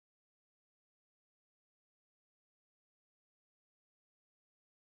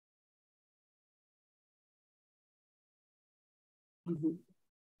Mhm.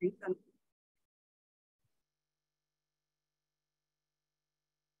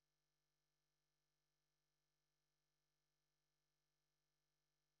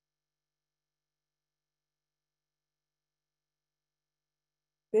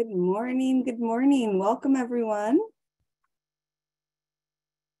 Good morning. Good morning. Welcome, everyone.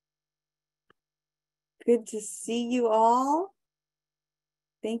 Good to see you all.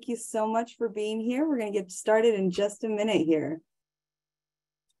 Thank you so much for being here. We're going to get started in just a minute here.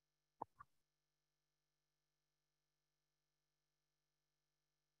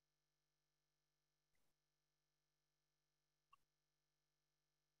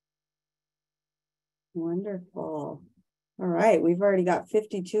 Wonderful. All right, we've already got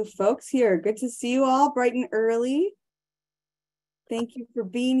 52 folks here. Good to see you all bright and early. Thank you for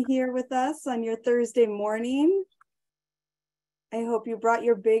being here with us on your Thursday morning. I hope you brought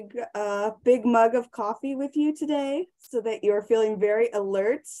your big mug of coffee with you today so that you're feeling very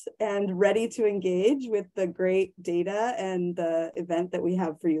alert and ready to engage with the great data and the event that we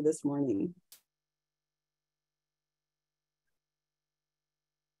have for you this morning.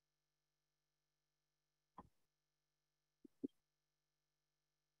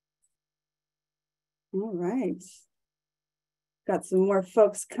 All right. Got some more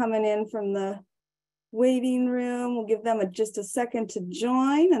folks coming in from the waiting room. We'll give them just a second to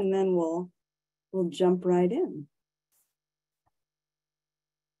join, and then we'll jump right in.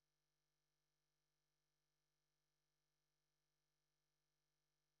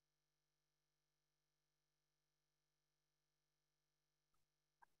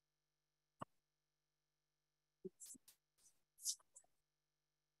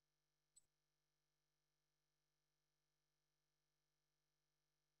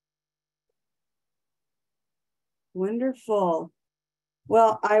 Wonderful.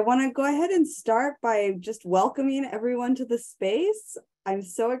 Well, I want to go ahead and start by just welcoming everyone to the space. I'm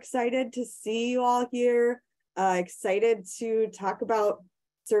so excited to see you all here, excited to talk about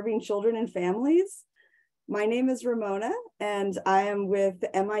serving children and families. My name is Ramona, and I am with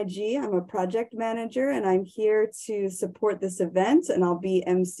MIG. I'm a project manager, and I'm here to support this event, and I'll be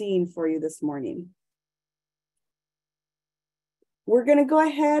emceeing for you this morning. We're going to go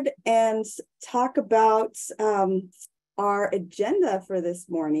ahead and talk about our agenda for this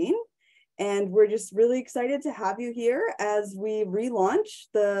morning. And we're just really excited to have you here as we relaunch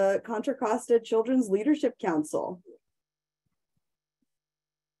the Contra Costa Children's Leadership Council.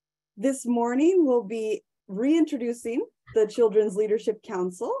 This morning, we'll be reintroducing the Children's Leadership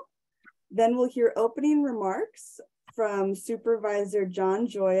Council. Then we'll hear opening remarks from Supervisor John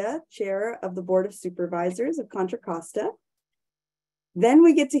Joya, Chair of the Board of Supervisors of Contra Costa. Then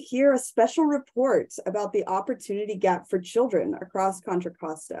we get to hear a special report about the opportunity gap for children across Contra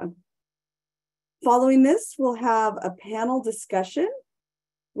Costa. Following this, we'll have a panel discussion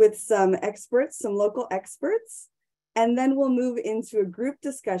with some experts, some local experts, and then we'll move into a group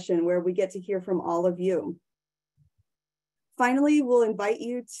discussion where we get to hear from all of you. Finally, we'll invite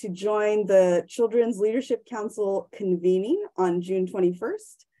you to join the Children's Leadership Council convening on June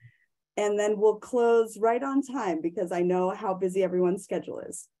 21st. And then we'll close right on time because I know how busy everyone's schedule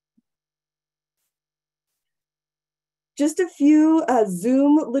is. Just a few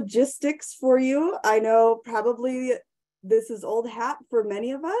Zoom logistics for you. I know probably this is old hat for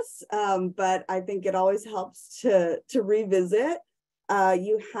many of us, but I think it always helps to revisit.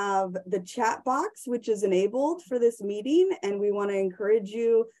 You have the chat box, which is enabled for this meeting, and we want to encourage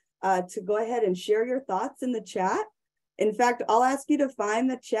you to go ahead and share your thoughts in the chat. In fact, I'll ask you to find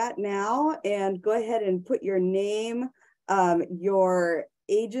the chat now and go ahead and put your name, your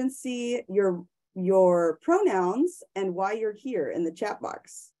agency, your pronouns, and why you're here in the chat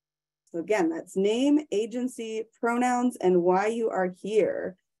box. So again, that's name, agency, pronouns, and why you are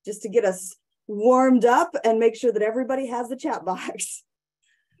here, just to get us warmed up and make sure that everybody has the chat box.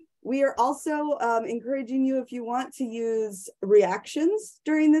 We are also encouraging you, if you want, to use reactions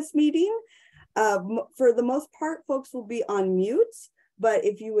during this meeting. For the most part, folks will be on mute, but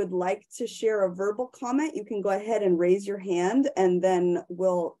if you would like to share a verbal comment, you can go ahead and raise your hand, and then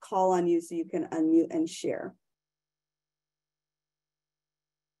we'll call on you so you can unmute and share.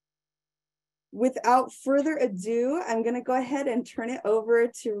 Without further ado, I'm going to go ahead and turn it over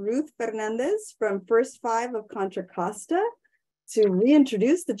to Ruth Fernandez from First Five of Contra Costa to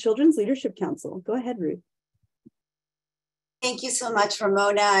reintroduce the Children's Leadership Council. Go ahead, Ruth. Thank you so much,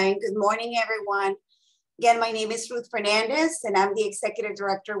 Ramona, and good morning, everyone. Again, my name is Ruth Fernandez, and I'm the Executive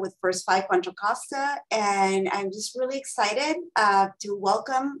Director with First Five Contra Costa, and I'm just really excited to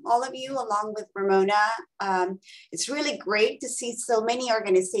welcome all of you along with Ramona. It's really great to see so many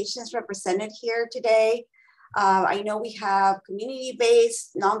organizations represented here today. I know we have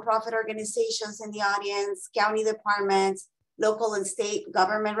community-based nonprofit organizations in the audience, county departments, local and state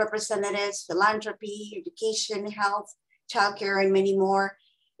government representatives, philanthropy, education, health, childcare, and many more.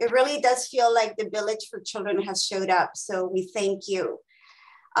 It really does feel like the Village for Children has showed up, so we thank you.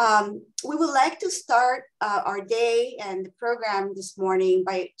 We would like to start our day and the program this morning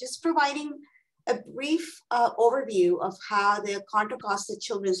by just providing a brief overview of how the Contra Costa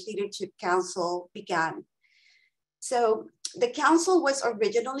Children's Leadership Council began. So the council was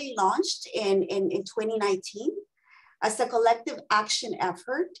originally launched in 2019 as a collective action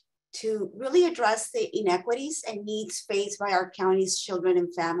effort to really address the inequities and needs faced by our county's children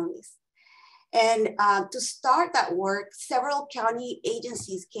and families. And to start that work, several county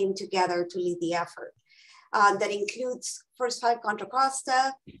agencies came together to lead the effort. That includes First Five Contra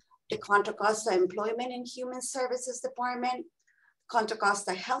Costa, the Contra Costa Employment and Human Services Department, Contra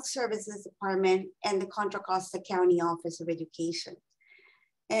Costa Health Services Department, and the Contra Costa County Office of Education.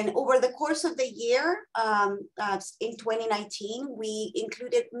 And over the course of the year, in 2019, we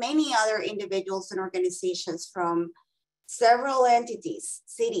included many other individuals and organizations from several entities,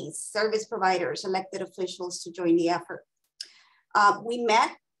 cities, service providers, elected officials to join the effort. We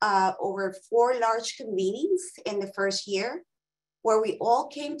met over 4 large convenings in the first year, where we all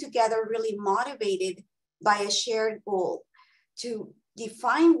came together really motivated by a shared goal to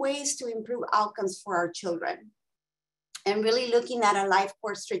define ways to improve outcomes for our children, and really looking at a life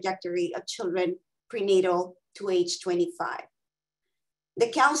course trajectory of children prenatal to age 25. The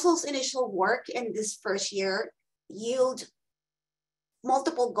council's initial work in this first year yield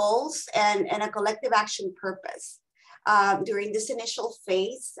multiple goals and a collective action purpose. During this initial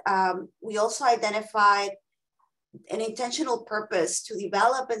phase, we also identified an intentional purpose to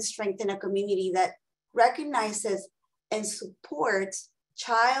develop and strengthen a community that recognizes and supports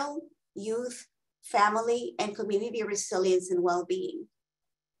child, youth, family, and community resilience and well-being.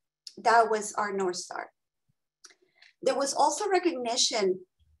 That was our North Star. There was also recognition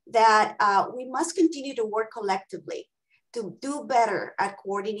that we must continue to work collectively to do better at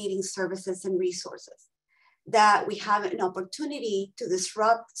coordinating services and resources, that we have an opportunity to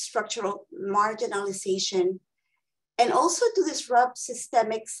disrupt structural marginalization and also to disrupt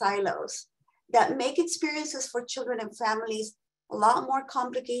systemic silos that make experiences for children and families a lot more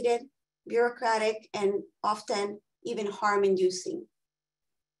complicated, bureaucratic, and often even harm-inducing.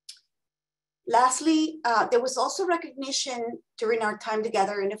 Lastly, there was also recognition during our time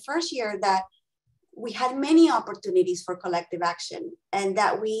together in the first year that we had many opportunities for collective action and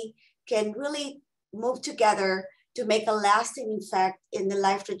that we can really move together to make a lasting effect in the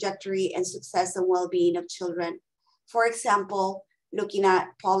life trajectory and success and well-being of children. For example, looking at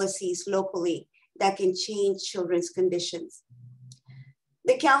policies locally that can change children's conditions.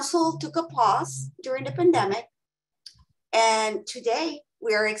 The council took a pause during the pandemic, and today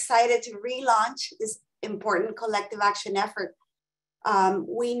we are excited to relaunch this important collective action effort.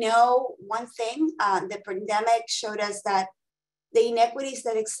 We know one thing, the pandemic showed us that the inequities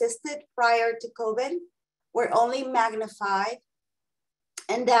that existed prior to COVID were only magnified,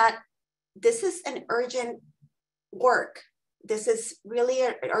 and that this is an urgent work. This is really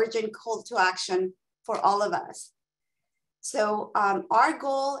an urgent call to action for all of us. So our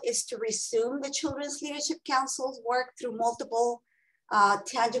goal is to resume the Children's Leadership Council's work through multiple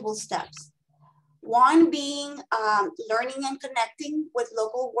tangible steps. One being learning and connecting with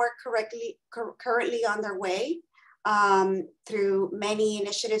local work currently underway through many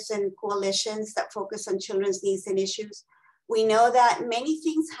initiatives and coalitions that focus on children's needs and issues. We know that many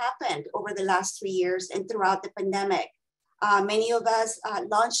things happened over the last 3 years and throughout the pandemic. Many of us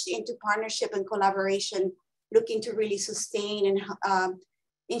launched into partnership and collaboration, looking to really sustain and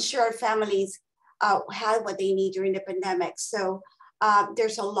ensure our families had what they need during the pandemic. So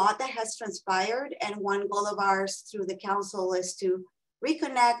there's a lot that has transpired, and one goal of ours through the council is to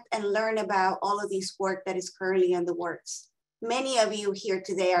reconnect and learn about all of this work that is currently in the works. Many of you here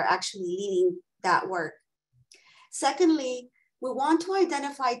today are actually leading that work. Secondly, we want to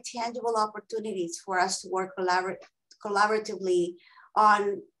identify tangible opportunities for us to work collaboratively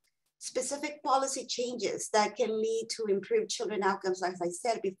on specific policy changes that can lead to improved children outcomes, as I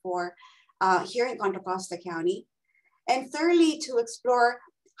said before, here in Contra Costa County. And thirdly, to explore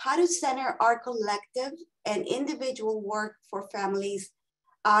how to center our collective and individual work for families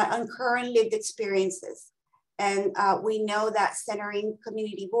on current lived experiences. And we know that centering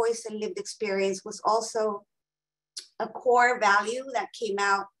community voice and lived experience was also a core value that came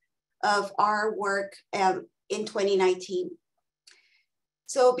out of our work in 2019.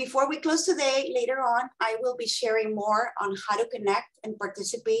 So before we close today, later on, I will be sharing more on how to connect and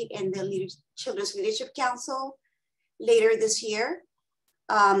participate in the Children's Leadership Council later this year.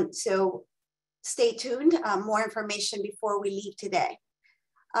 So stay tuned, more information before we leave today.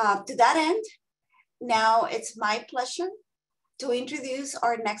 To that end, now it's my pleasure to introduce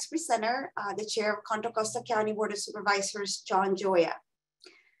our next presenter, the Chair of Contra Costa County Board of Supervisors, John Gioia.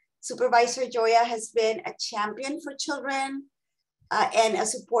 Supervisor Gioia has been a champion for children and a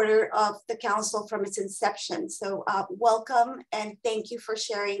supporter of the council from its inception. So welcome and thank you for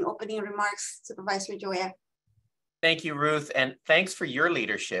sharing opening remarks, Supervisor Gioia. Thank you, Ruth, and thanks for your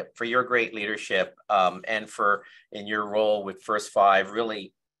leadership, for your great leadership, and for in your role with First Five,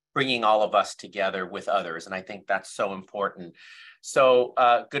 really bringing all of us together with others. And I think that's so important. So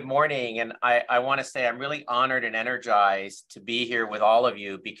good morning. And I want to say I'm really honored and energized to be here with all of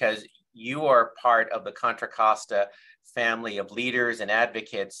you because you are part of the Contra Costa family of leaders and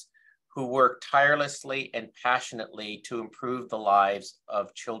advocates who work tirelessly and passionately to improve the lives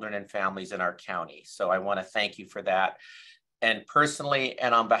of children and families in our county. So I want to thank you for that. And personally,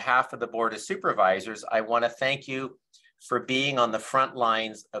 and on behalf of the Board of Supervisors, I want to thank you for being on the front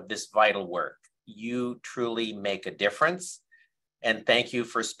lines of this vital work. You truly make a difference. And thank you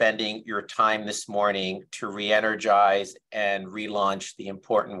for spending your time this morning to re-energize and relaunch the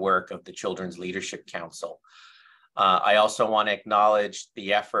important work of the Children's Leadership Council. I also want to acknowledge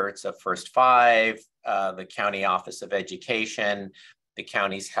the efforts of First Five, the County Office of Education, the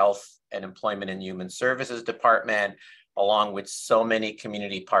county's Health and Employment and Human Services Department, along with so many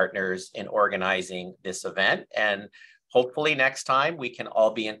community partners in organizing this event. And hopefully next time we can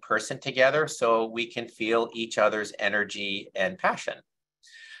all be in person together so we can feel each other's energy and passion.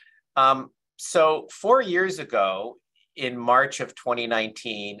 So 4 years ago, in March of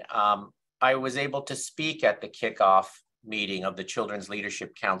 2019, I was able to speak at the kickoff meeting of the Children's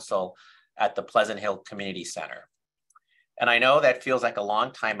Leadership Council at the Pleasant Hill Community Center. And I know that feels like a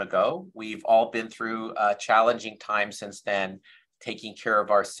long time ago. We've all been through a challenging time since then, taking care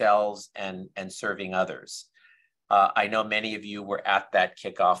of ourselves and serving others. I know many of you were at that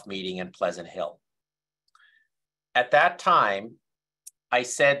kickoff meeting in Pleasant Hill. At that time, I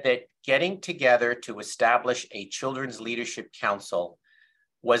said that getting together to establish a Children's Leadership Council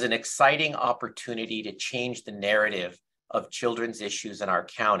was an exciting opportunity to change the narrative of children's issues in our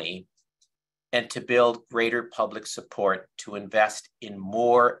county and to build greater public support to invest in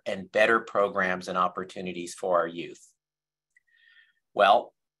more and better programs and opportunities for our youth.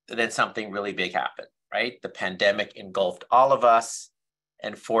 Well, then something really big happened, right? The pandemic engulfed all of us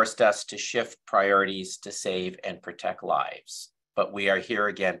and forced us to shift priorities to save and protect lives. But we are here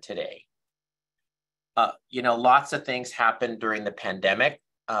again today. Lots of things happened during the pandemic,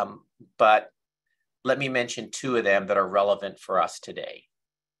 but let me mention two of them that are relevant for us today.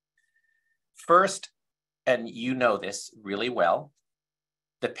 First, and you know this really well,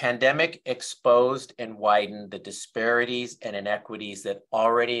 the pandemic exposed and widened the disparities and inequities that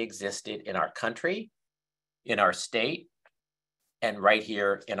already existed in our country, in our state, and right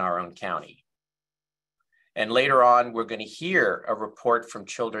here in our own county. And later on, we're going to hear a report from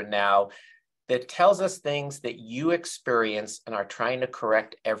Children Now that tells us things that you experience and are trying to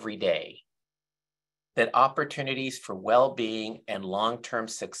correct every day, that opportunities for well-being and long-term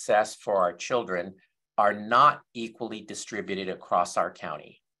success for our children are not equally distributed across our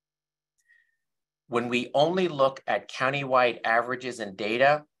county. When we only look at countywide averages and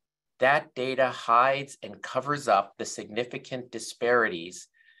data, that data hides and covers up the significant disparities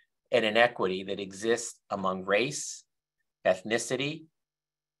and inequity that exists among race, ethnicity,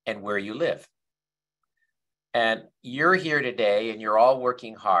 and where you live. And you're here today and you're all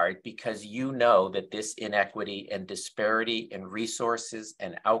working hard because you know that this inequity and disparity in resources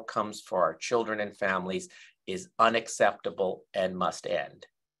and outcomes for our children and families is unacceptable and must end.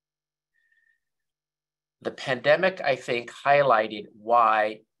 The pandemic, I think, highlighted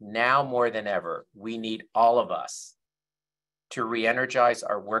why now more than ever, we need all of us to re-energize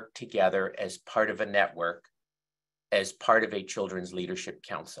our work together as part of a network, as part of a Children's Leadership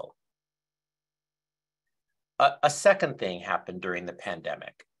Council. A second thing happened during the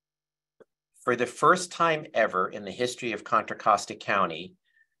pandemic. For the first time ever in the history of Contra Costa County,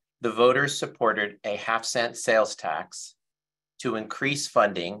 the voters supported a half-cent sales tax to increase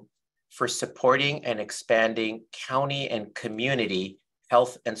funding for supporting and expanding county and community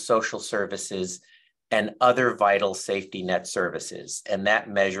health and social services and other vital safety net services. And that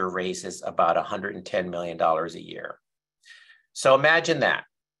measure raises about $110 million a year. So imagine that.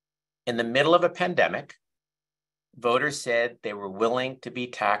 In the middle of a pandemic, voters said they were willing to be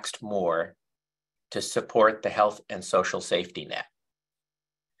taxed more to support the health and social safety net.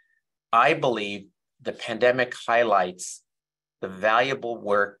 I believe the pandemic highlights the valuable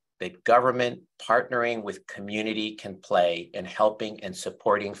work that government partnering with community can play in helping and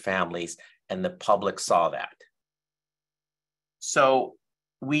supporting families, and the public saw that. So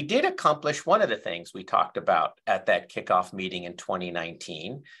we did accomplish one of the things we talked about at that kickoff meeting in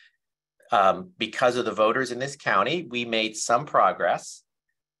 2019. Because of the voters in this county, we made some progress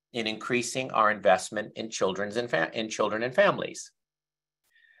in increasing our investment in children and families.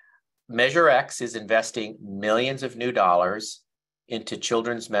 Measure X is investing millions of new dollars into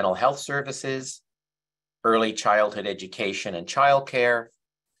children's mental health services, early childhood education and childcare,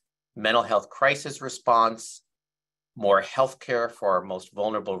 mental health crisis response, more healthcare for our most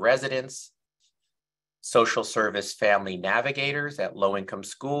vulnerable residents, social service family navigators at low-income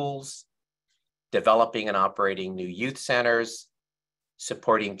schools, developing and operating new youth centers,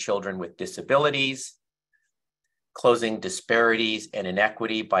 supporting children with disabilities, closing disparities and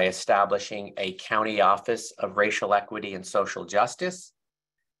inequity by establishing a county office of racial equity and social justice,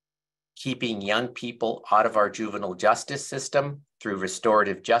 keeping young people out of our juvenile justice system through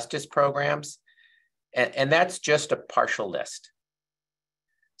restorative justice programs. And that's just a partial list.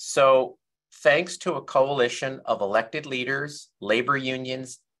 So thanks to a coalition of elected leaders, labor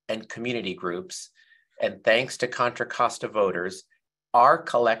unions, and community groups, and thanks to Contra Costa voters, our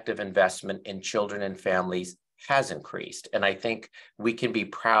collective investment in children and families has increased. And I think we can be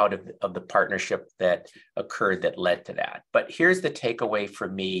proud of the partnership that occurred that led to that. But here's the takeaway for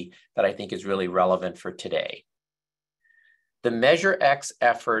me that I think is really relevant for today. The Measure X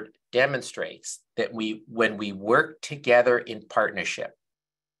effort demonstrates that when we work together in partnership,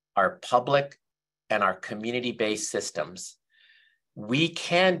 our public and our community-based systems, we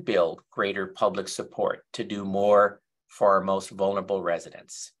can build greater public support to do more for our most vulnerable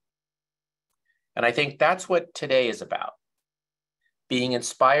residents. And I think that's what today is about, being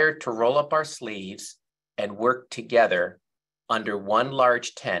inspired to roll up our sleeves and work together under one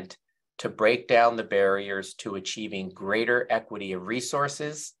large tent to break down the barriers to achieving greater equity of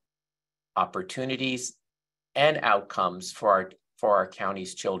resources, opportunities, and outcomes for our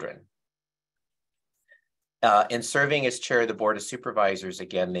county's children. In serving as chair of the Board of Supervisors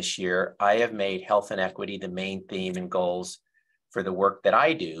again this year, I have made health and equity the main theme and goals for the work that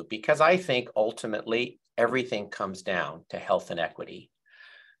I do, because I think ultimately everything comes down to health and equity.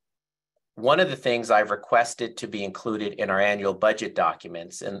 One of the things I've requested to be included in our annual budget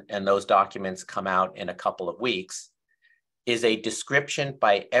documents, and those documents come out in a couple of weeks, is a description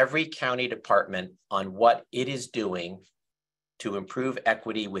by every county department on what it is doing to improve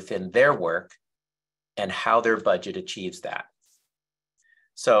equity within their work and how their budget achieves that.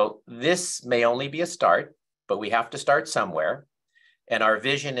 So this may only be a start, but we have to start somewhere. And our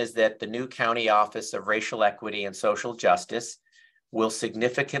vision is that the new County Office of Racial Equity and Social Justice will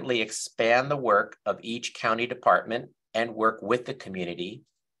significantly expand the work of each county department and work with the community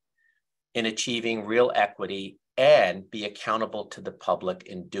in achieving real equity and be accountable to the public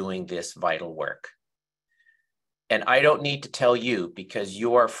in doing this vital work. And I don't need to tell you, because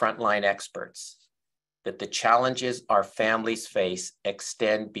you are frontline experts, that the challenges our families face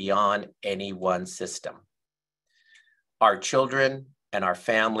extend beyond any one system. Our children and our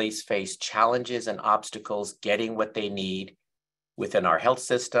families face challenges and obstacles getting what they need within our health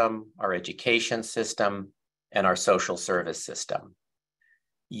system, our education system, and our social service system.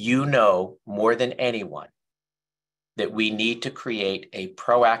 You know more than anyone that we need to create a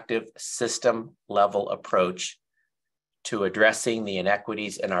proactive system-level approach to addressing the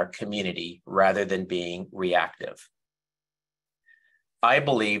inequities in our community rather than being reactive. I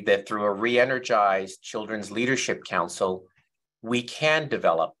believe that through a re-energized Children's Leadership Council, we can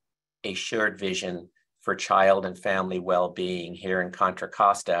develop a shared vision for child and family well-being here in Contra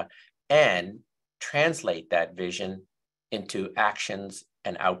Costa and translate that vision into actions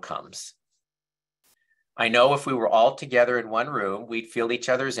and outcomes. I know if we were all together in one room, we'd feel each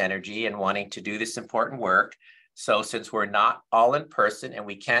other's energy and wanting to do this important work. So since we're not all in person and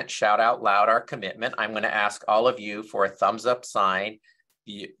we can't shout out loud our commitment, I'm going to ask all of you for a thumbs up sign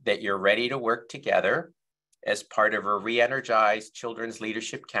that you're ready to work together as part of a re-energized Children's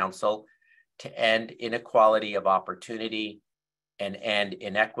Leadership Council to end inequality of opportunity and end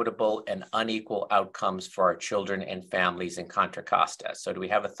inequitable and unequal outcomes for our children and families in Contra Costa. So do we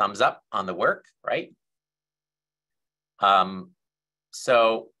have a thumbs up on the work, right?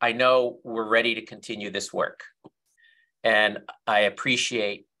 So I know we're ready to continue this work. And I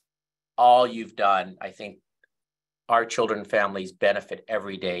appreciate all you've done. I think our children and families benefit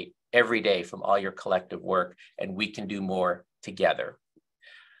every day from all your collective work, and we can do more together.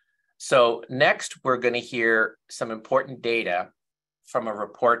 So next, we're going to hear some important data from a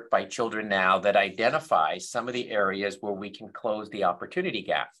report by Children Now that identifies some of the areas where we can close the opportunity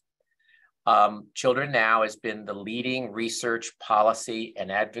gap. Children Now has been the leading research, policy,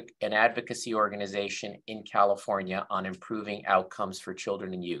 and advocacy organization in California on improving outcomes for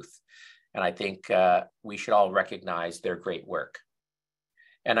children and youth. And I think we should all recognize their great work.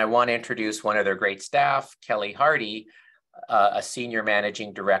 And I want to introduce one of their great staff, Kelly Hardy, a senior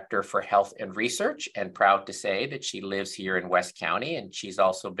managing director for health and research, and proud to say that she lives here in West County. And she's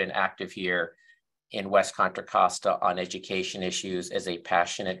also been active here in West Contra Costa on education issues as a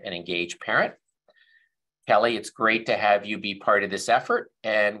passionate and engaged parent. Kelly, it's great to have you be part of this effort,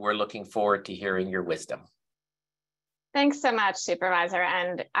 and we're looking forward to hearing your wisdom. Thanks so much, Supervisor.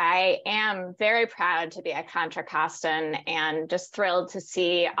 And I am very proud to be a Contra Costan and just thrilled to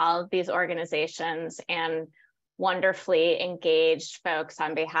see all of these organizations and wonderfully engaged folks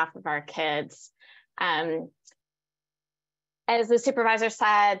on behalf of our kids. As the supervisor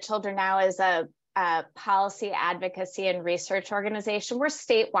said, Children Now is a policy advocacy and research organization. We're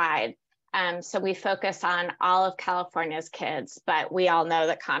statewide, so we focus on all of California's kids, but we all know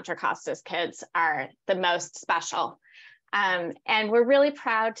that Contra Costa's kids are the most special. And we're really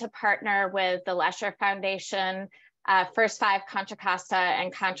proud to partner with the Lesher Foundation, First Five Contra Costa,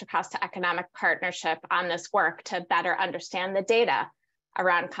 and Contra Costa Economic Partnership on this work to better understand the data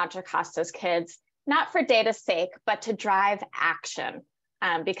around Contra Costa's kids, not for data's sake, but to drive action,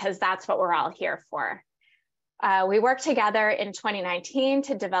 because that's what we're all here for. We worked together in 2019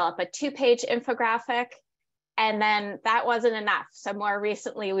 to develop a 2-page infographic, and then that wasn't enough. So more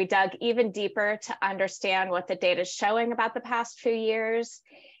recently, we dug even deeper to understand what the data is showing about the past few years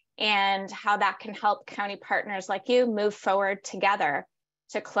and how that can help county partners like you move forward together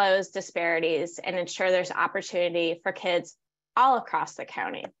to close disparities and ensure there's opportunity for kids all across the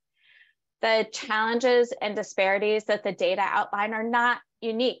county. The challenges and disparities that the data outline are not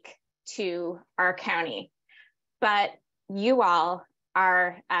unique to our county, but you all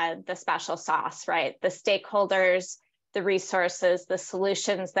are the special sauce, right? The stakeholders, the resources, the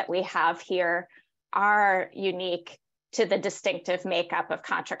solutions that we have here are unique to the distinctive makeup of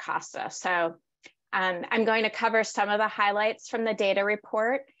Contra Costa. So I'm going to cover some of the highlights from the data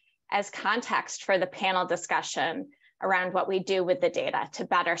report as context for the panel discussion around what we do with the data to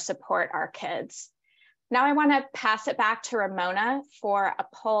better support our kids. Now I want to pass it back to Ramona for a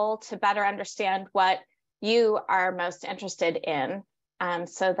poll to better understand what you are most interested in,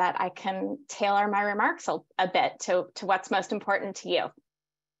 so that I can tailor my remarks a bit to what's most important to you.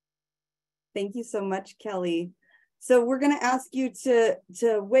 Thank you so much, Kelly. So we're going to ask you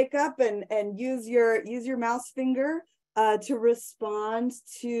to wake up and use your mouse finger to respond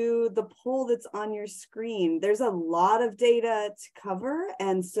to the poll that's on your screen. There's a lot of data to cover,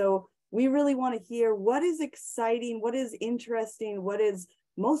 and so we really want to hear what is exciting, what is interesting, what is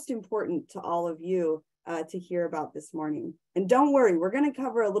most important to all of you to hear about this morning. And don't worry, we're going to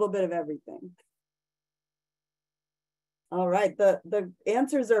cover a little bit of everything. All right, the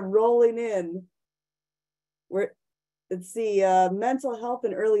answers are rolling in. Let's see, mental health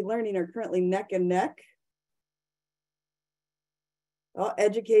and early learning are currently neck and neck. Oh,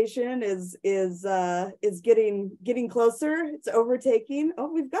 education is getting closer. It's overtaking.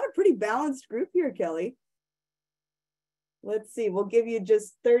 Oh, we've got a pretty balanced group here, Kelly. Let's see, we'll give you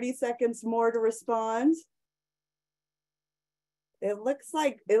just 30 seconds more to respond. It looks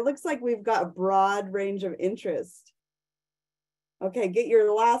like we've got a broad range of interest. Okay, get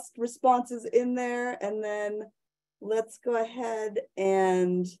your last responses in there, and then let's go ahead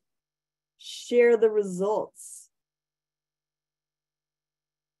and share the results.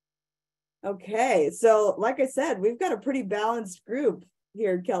 Okay, so like I said, we've got a pretty balanced group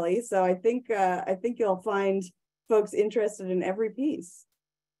here, Kelly. So I think you'll find folks interested in every piece.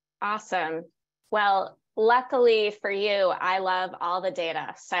 Awesome. Well, luckily for you, I love all the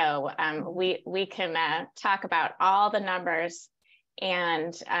data. So we can talk about all the numbers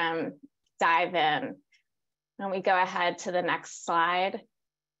and dive in. And we go ahead to the next slide.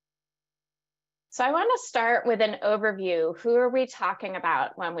 So I want to start with an overview. Who are we talking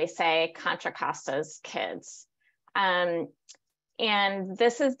about when we say Contra Costa's kids? And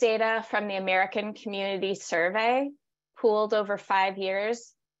this is data from the American Community Survey, pooled over 5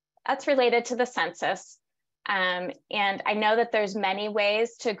 years. That's related to the census. And I know that there's many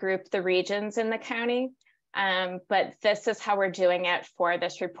ways to group the regions in the county, but this is how we're doing it for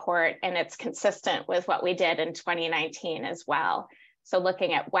this report, and it's consistent with what we did in 2019 as well. So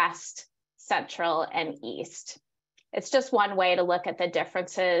looking at West, Central, and East. It's just one way to look at the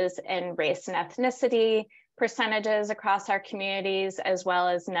differences in race and ethnicity percentages across our communities, as well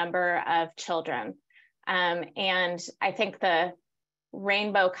as number of children. And I think the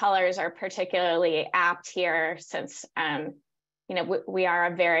rainbow colors are particularly apt here since, you know, we are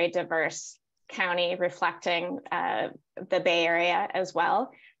a very diverse county reflecting the Bay Area as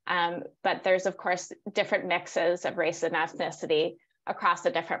well. But there's, of course, different mixes of race and ethnicity across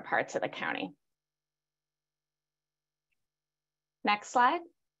the different parts of the county. Next slide.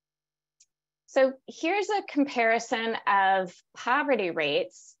 So here's a comparison of poverty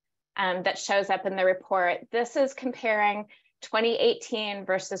rates that shows up in the report. This is comparing 2018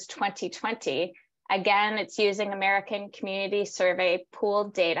 versus 2020. Again, it's using American Community Survey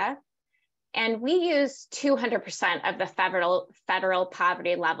pooled data. And we use 200% of the federal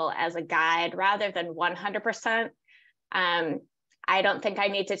poverty level as a guide rather than 100%. I don't think I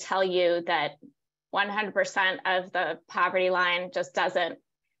need to tell you that 100% of the poverty line just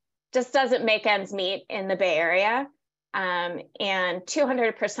doesn't make ends meet in the Bay Area. And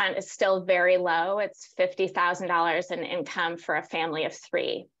 200% is still very low. It's $50,000 in income for a family of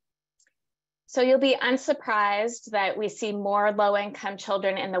 3. So you'll be unsurprised that we see more low-income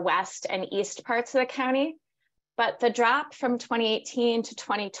children in the west and east parts of the county, but the drop from 2018 to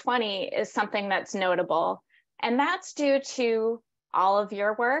 2020 is something that's notable. And that's due to all of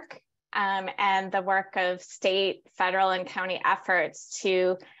your work and the work of state, federal, and county efforts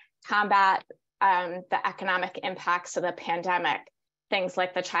to combat the economic impacts of the pandemic, things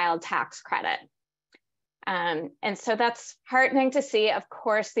like the child tax credit. And so that's heartening to see. Of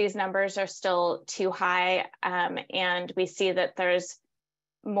course, these numbers are still too high, and we see that there's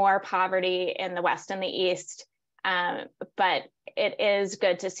more poverty in the West and the East, but it is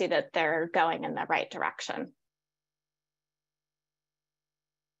good to see that they're going in the right direction.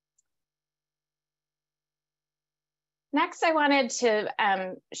 Next, I wanted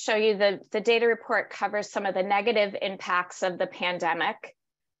to show you the data report covers some of the negative impacts of the pandemic,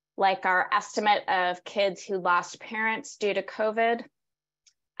 like our estimate of kids who lost parents due to COVID,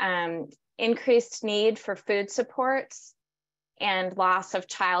 increased need for food supports, and loss of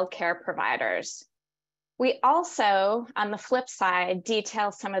childcare providers. We also, on the flip side,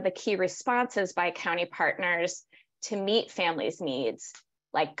 detail some of the key responses by county partners to meet families' needs,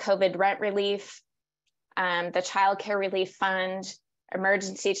 like COVID rent relief, the Child Care Relief Fund,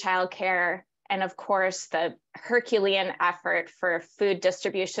 emergency childcare, and of course, the Herculean effort for food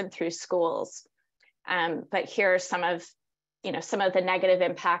distribution through schools. But here are some of the negative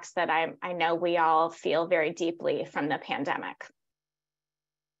impacts that I know we all feel very deeply from the pandemic.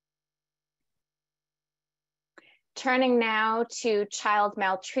 Turning now to child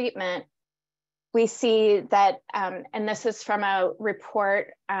maltreatment, we see that, and this is from a report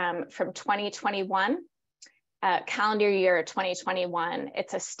from 2021, calendar year 2021.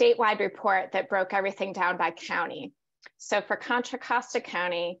 It's a statewide report that broke everything down by county. So for Contra Costa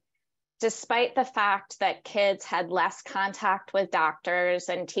County, despite the fact that kids had less contact with doctors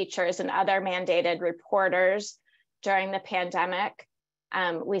and teachers and other mandated reporters during the pandemic,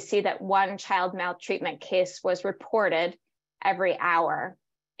 we see that one child maltreatment case was reported every hour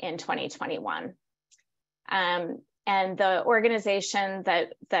in 2021. And the organization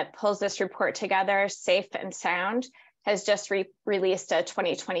that pulls this report together, Safe and Sound, has just released a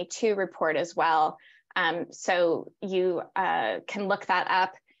 2022 report as well. So you can look that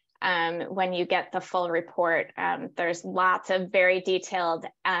up when you get the full report. There's lots of very detailed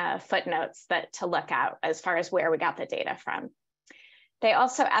footnotes to look at as far as where we got the data from. They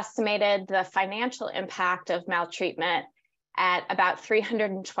also estimated the financial impact of maltreatment at about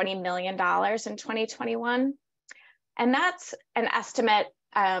 $320 million in 2021. And that's an estimate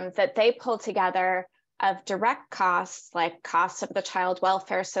that they pulled together of direct costs, like costs of the child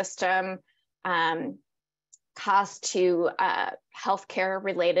welfare system, costs to healthcare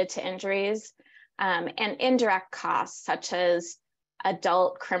related to injuries, and indirect costs such as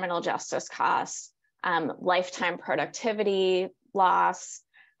adult criminal justice costs, lifetime productivity loss,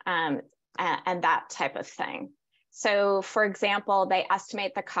 and that type of thing. So for example, they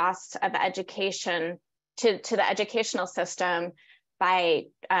estimate the costs of education to the educational system by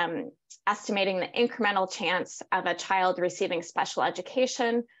estimating the incremental chance of a child receiving special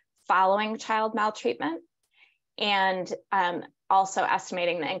education following child maltreatment, and also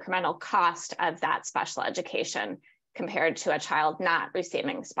estimating the incremental cost of that special education compared to a child not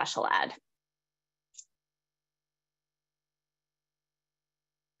receiving special ed.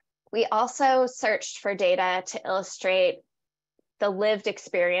 We also searched for data to illustrate the lived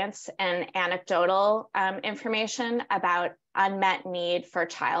experience and anecdotal information about unmet need for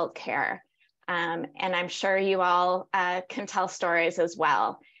childcare. And I'm sure you all can tell stories as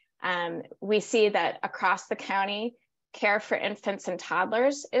well. We see that across the county, care for infants and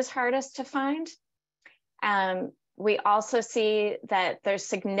toddlers is hardest to find. We also see that there's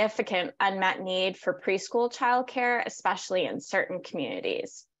significant unmet need for preschool childcare, especially in certain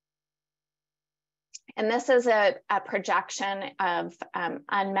communities. And this is a projection of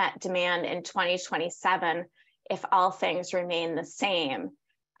unmet demand in 2027 if all things remain the same.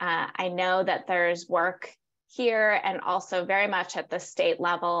 I know that there's work here and also very much at the state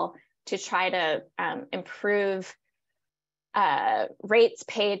level to try to improve rates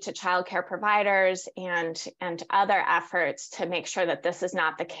paid to childcare providers and other efforts to make sure that this is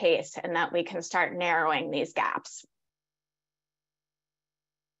not the case and that we can start narrowing these gaps.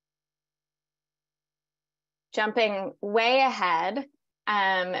 Jumping way ahead,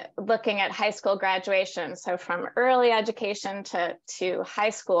 looking at high school graduation. So from early education to high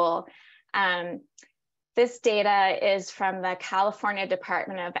school, this data is from the California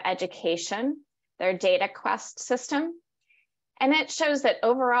Department of Education, their DataQuest system. And it shows that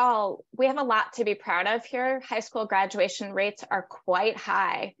overall, we have a lot to be proud of here. High school graduation rates are quite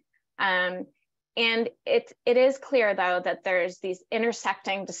high. And it is clear, though, that there's these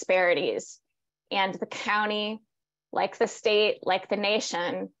intersecting disparities. And the county, like the state, like the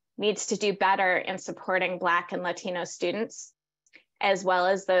nation, needs to do better in supporting Black and Latino students, as well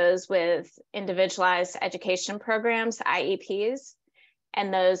as those with individualized education programs, IEPs,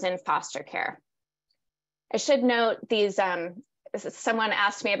 and those in foster care. I should note these, someone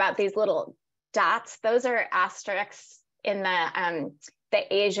asked me about these little dots. Those are asterisks in the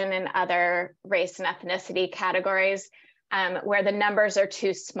Asian and other race and ethnicity categories, where the numbers are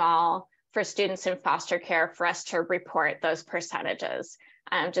too small for students in foster care for us to report those percentages,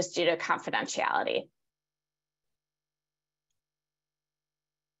 just due to confidentiality.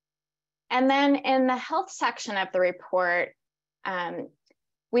 And then in the health section of the report,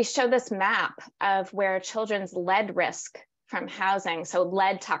 we show this map of where children's lead risk from housing, so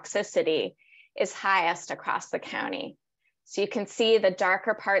lead toxicity, is highest across the county. So you can see the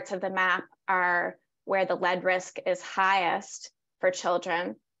darker parts of the map are where the lead risk is highest for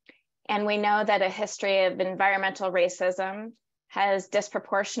children. And we know that a history of environmental racism has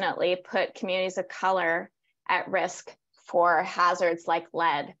disproportionately put communities of color at risk for hazards like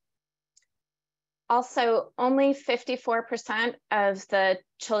lead. Also, only 54% of the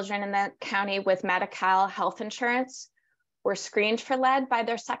children in the county with Medi-Cal health insurance were screened for lead by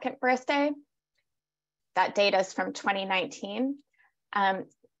their second birthday. That data is from 2019.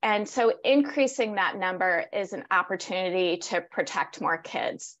 And so increasing that number is an opportunity to protect more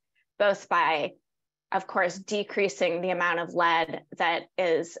kids, both by, of course, decreasing the amount of lead that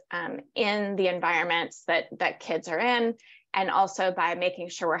is in the environments that kids are in, and also by making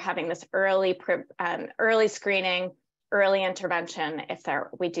sure we're having this early screening, early intervention if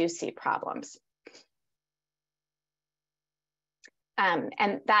we do see problems.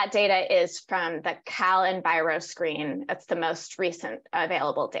 And that data is from the Cal EnviroScreen. It's the most recent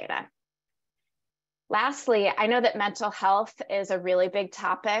available data. Lastly, I know that mental health is a really big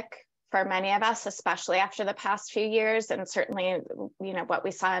topic for many of us, especially after the past few years, and certainly, what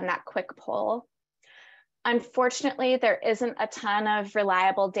we saw in that quick poll. Unfortunately, there isn't a ton of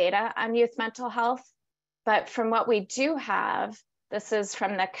reliable data on youth mental health, but from what we do have, this is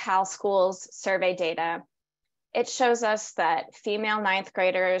from the Cal Schools survey data. It shows us that female 9th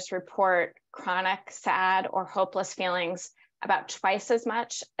graders report chronic, sad, or hopeless feelings about twice as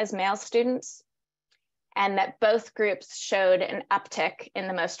much as male students, and that both groups showed an uptick in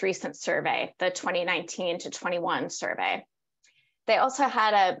the most recent survey, the 2019 to 21 survey. They also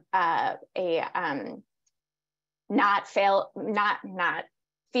had not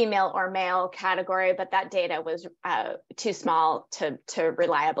female or male category, but that data was too small to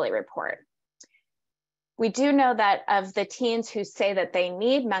reliably report. We do know that of the teens who say that they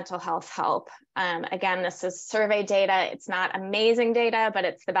need mental health help, again, this is survey data. It's not amazing data, but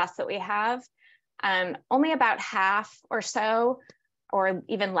it's the best that we have. Only about half or so, or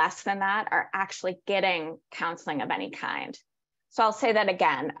even less than that, are actually getting counseling of any kind. So I'll say that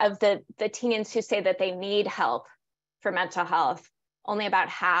again, of the teens who say that they need help for mental health, only about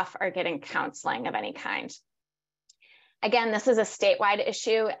half are getting counseling of any kind. Again, this is a statewide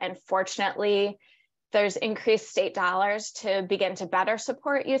issue, and fortunately, there's increased state dollars to begin to better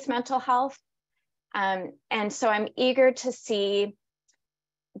support youth mental health. And so I'm eager to see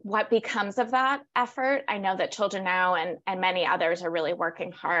what becomes of that effort. I know that Children Now and many others are really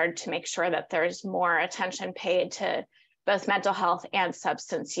working hard to make sure that there's more attention paid to both mental health and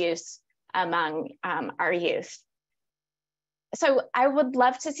substance use among our youth. So I would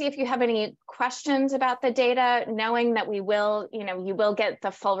love to see if you have any questions about the data, knowing that we will, you will get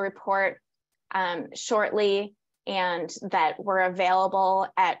the full report shortly. and that we're available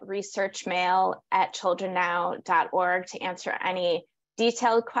at researchmail@childrennow.org to answer any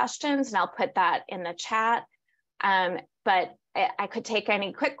detailed questions, and I'll put that in the chat. But I could take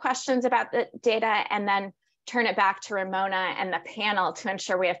any quick questions about the data and then turn it back to Ramona and the panel to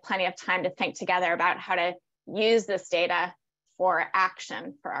ensure we have plenty of time to think together about how to use this data for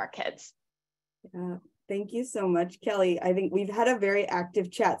action for our kids. Thank you so much, Kelly. I think we've had a very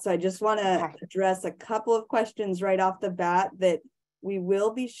active chat, so I just want to address a couple of questions right off the bat. That we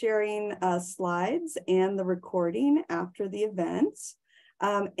will be sharing slides and the recording after the event.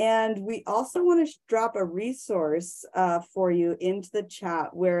 And we also want to drop a resource for you into the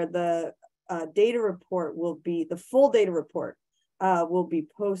chat where the data report will be, the full data report will be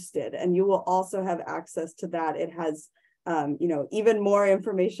posted, and you will also have access to that. It has even more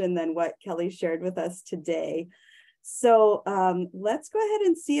information than what Kelly shared with us today. So let's go ahead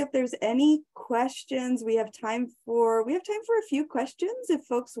and see if there's any questions. We have time for a few questions. If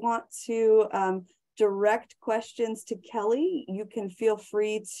folks want to direct questions to Kelly, you can feel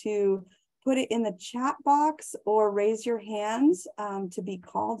free to put it in the chat box or raise your hands to be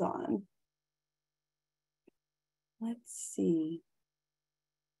called on. Let's see.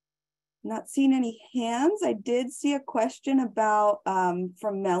 Not seeing any hands. I did see a question about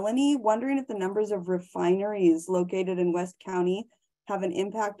from Melanie, wondering if the numbers of refineries located in West County have an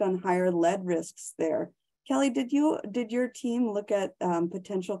impact on higher lead risks there. Kelly, did your team look at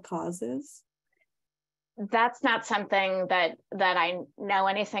potential causes? That's not something that I know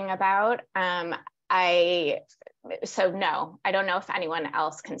anything about. So no, I don't know if anyone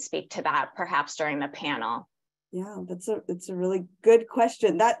else can speak to that, perhaps during the panel. Yeah, it's a really good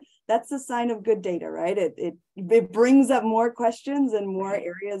question. That's a sign of good data, right? It brings up more questions and more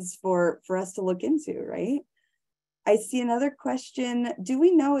areas for us to look into, right? I see another question. Do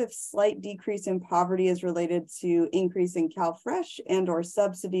we know if slight decrease in poverty is related to increase in CalFresh and or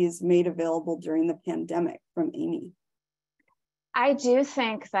subsidies made available during the pandemic? From Amy. I do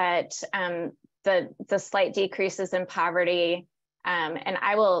think that the slight decreases in poverty, and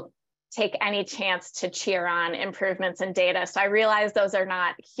I will take any chance to cheer on improvements in data. So I realize those are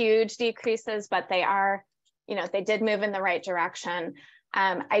not huge decreases, but they are, they did move in the right direction.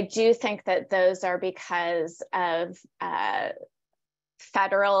 I do think that those are because of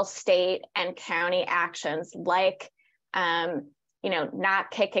federal, state, and county actions like,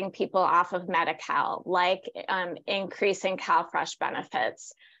 not kicking people off of Medi-Cal, like increasing CalFresh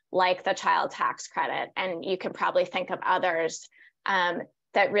benefits, like the child tax credit. And you can probably think of others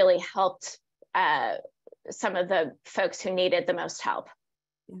that really helped some of the folks who needed the most help.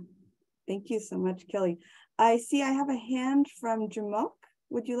 Yeah. Thank you so much, Kelly. I see I have a hand from Jamok.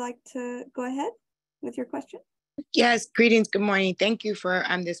 Would you like to go ahead with your question? Yes, greetings, good morning. Thank you for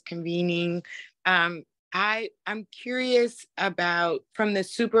this convening. I'm curious about, from the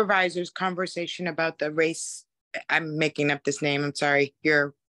supervisor's conversation about the race, I'm making up this name, I'm sorry,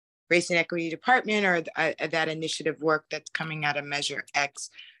 your Race and Equity Department, or that initiative work that's coming out of Measure X.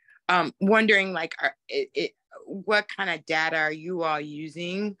 Wondering, like, what kind of data are you all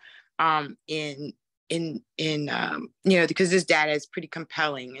using because this data is pretty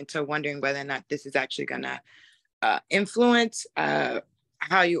compelling, and so wondering whether or not this is actually going to influence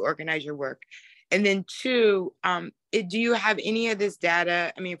how you organize your work. And then two, do you have any of this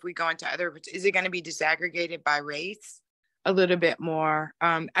data? I mean, if we go into other, is it going to be disaggregated by race a little bit more?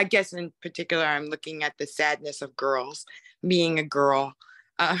 I guess in particular, I'm looking at the sadness of girls, being a girl.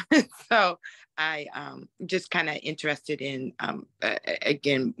 So I just kind of interested in,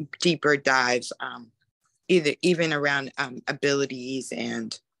 again, deeper dives, even around abilities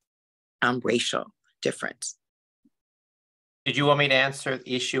and racial difference. Did you want me to answer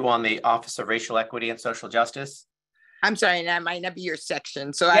the issue on the Office of Racial Equity and Social Justice? I'm sorry, that might not be your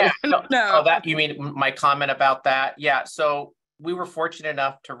section, so yeah, I don't know. Oh, that, you mean my comment about that? Yeah, so we were fortunate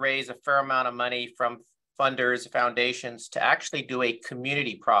enough to raise a fair amount of money from funders, foundations, to actually do a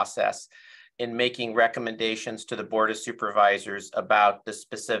community process in making recommendations to the Board of Supervisors about the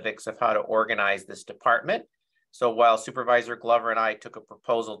specifics of how to organize this department. So while Supervisor Glover and I took a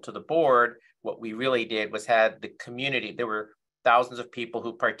proposal to the board, what we really did was had the community. There were thousands of people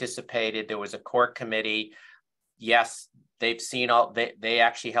who participated. There was a core committee. Yes, they've seen they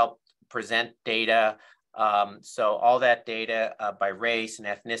actually helped present data. So all that data by race and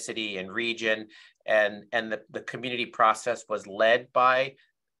ethnicity and region, and the community process was led by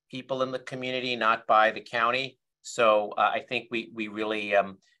people in the community, not by the county. So I think we really,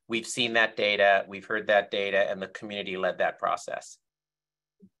 we've seen that data, we've heard that data, and the community led that process.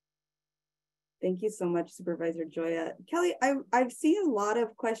 Thank you so much, Supervisor Gioia. Kelly, I've seen a lot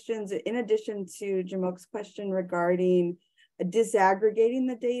of questions in addition to Jamok's question regarding disaggregating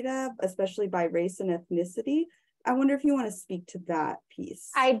the data, especially by race and ethnicity. I wonder if you want to speak to that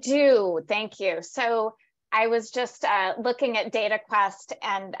piece. I do, thank you. So I was just looking at DataQuest,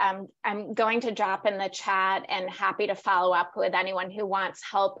 and I'm going to drop in the chat and happy to follow up with anyone who wants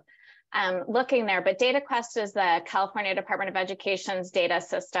help looking there. But DataQuest is the California Department of Education's data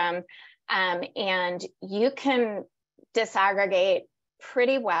system. And you can disaggregate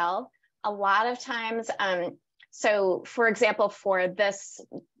pretty well. A lot of times, so for example, for this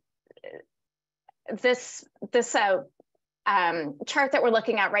chart that we're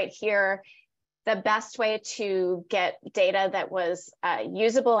looking at right here, the best way to get data that was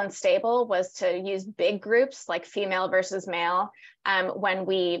usable and stable was to use big groups like female versus male. When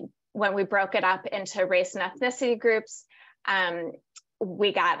we broke it up into race and ethnicity groups,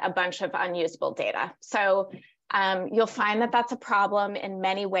 we got a bunch of unusable data. So you'll find that that's a problem in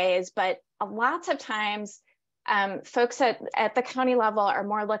many ways, but lots of times folks at the county level are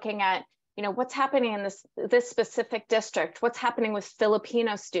more looking at, you know, what's happening in this specific district, what's happening with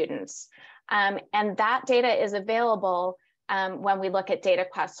Filipino students. And that data is available when we look at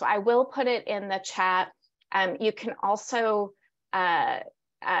DataQuest. So I will put it in the chat. You can also, so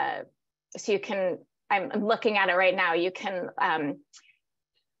you can, I'm looking at it right now, you can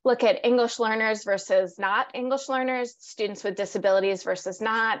look at English learners versus not English learners, students with disabilities versus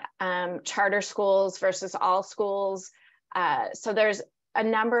not, charter schools versus all schools. So there's a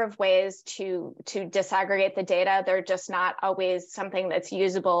number of ways to disaggregate the data. They're just not always something that's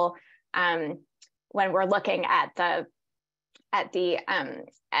usable when we're looking at the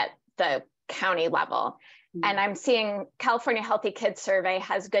county level. And I'm seeing California Healthy Kids Survey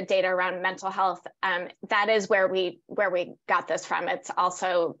has good data around mental health. That is where we got this from. It's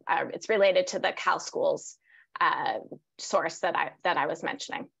also it's related to the Cal Schools source that I was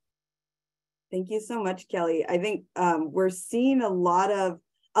mentioning. Thank you so much, Kelly. I think we're seeing a lot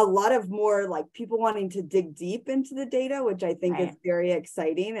of more like people wanting to dig deep into the data, which I think is very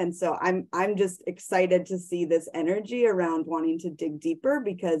exciting. And so I'm just excited to see this energy around wanting to dig deeper,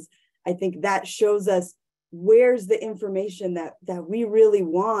 because I think that shows us where's the information that we really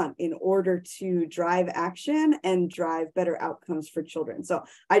want in order to drive action and drive better outcomes for children. So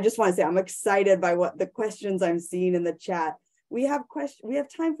I just want to say I'm excited by what the questions I'm seeing in the chat. We have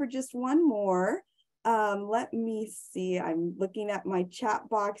time for just one more. Let me see, I'm looking at my chat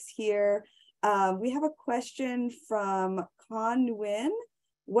box here. We have a question from Con Nguyen.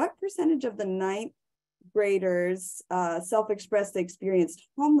 What percentage of the 9th graders self-expressed they experienced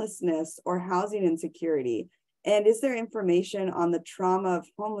homelessness or housing insecurity? And is there information on the trauma of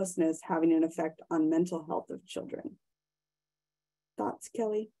homelessness having an effect on mental health of children? Thoughts,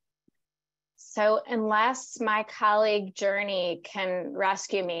 Kelly? So unless my colleague Journey can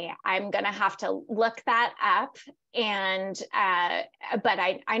rescue me, I'm going to have to look that up. And but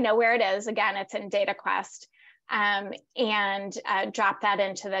I know where it is. Again, it's in DataQuest, and drop that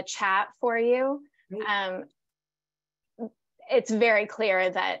into the chat for you. It's very clear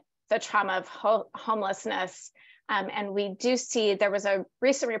that the trauma of homelessness, and we do see, there was a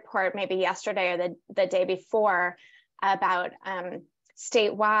recent report maybe yesterday or the day before about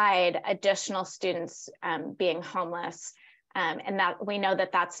statewide additional students being homeless, and that we know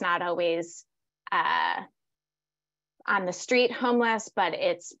that that's not always on the street homeless, but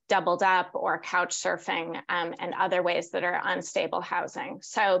it's doubled up or couch surfing and other ways that are unstable housing.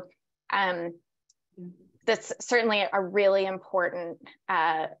 So that's certainly a really important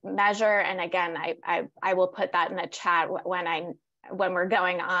measure. And again, I will put that in the chat when we're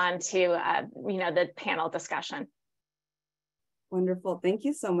going on to the panel discussion. Wonderful. Thank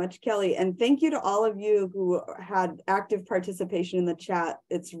you so much, Kelly. And thank you to all of you who had active participation in the chat.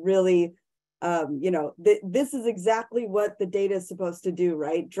 It's really, this is exactly what the data is supposed to do,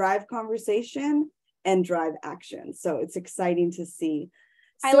 right? Drive conversation and drive action. So it's exciting to see.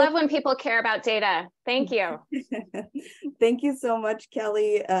 I love when people care about data. Thank you. Thank you so much,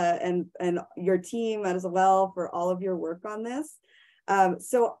 Kelly, and your team as well for all of your work on this.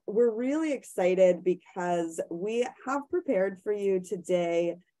 So we're really excited because we have prepared for you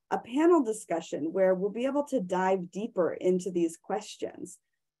today a panel discussion where we'll be able to dive deeper into these questions.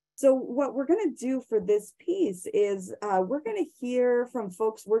 So what we're going to do for this piece is we're going to hear from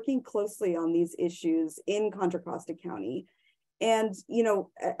folks working closely on these issues in Contra Costa County. And,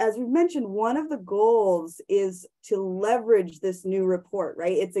 as we mentioned, one of the goals is to leverage this new report,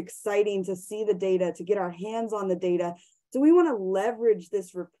 right? It's exciting to see the data, to get our hands on the data. So we want to leverage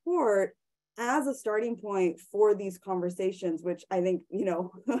this report as a starting point for these conversations, which I think, you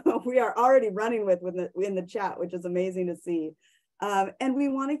know, we are already running with in the chat, which is amazing to see. And we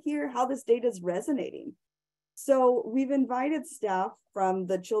want to hear how this data is resonating. So we've invited staff from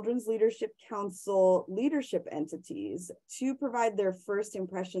the Children's Leadership Council leadership entities to provide their first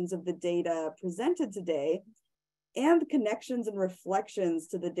impressions of the data presented today and connections and reflections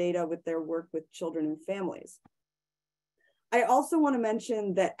to the data with their work with children and families. I also want to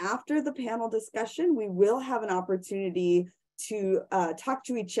mention that after the panel discussion, we will have an opportunity to talk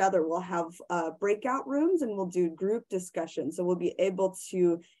to each other. We'll have breakout rooms and we'll do group discussion. So we'll be able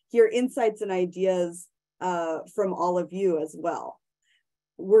to hear insights and ideas from all of you as well.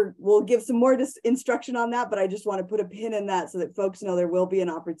 We'll give some more instruction on that, but I just want to put a pin in that so that folks know there will be an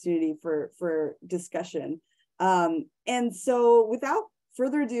opportunity for discussion. And so without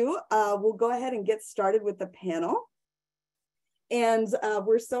further ado, we'll go ahead and get started with the panel. And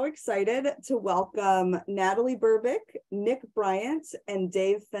we're so excited to welcome Natalie Burbick, Nick Bryant, and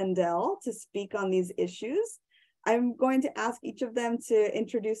Dave Fendel to speak on these issues. I'm going to ask each of them to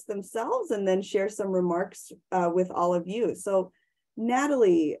introduce themselves and then share some remarks with all of you. So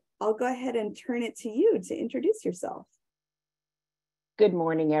Natalie, I'll go ahead and turn it to you to introduce yourself. Good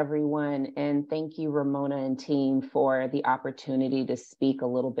morning, everyone, and thank you, Ramona and team, for the opportunity to speak a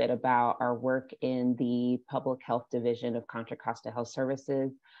little bit about our work in the Public Health Division of Contra Costa Health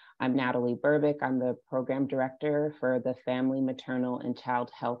Services. I'm Natalie Burbick. I'm the Program Director for the Family, Maternal, and Child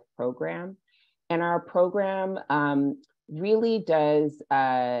Health Program. And our program really does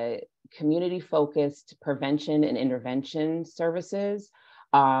community-focused prevention and intervention services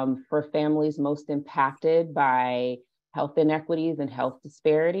for families most impacted by health inequities and health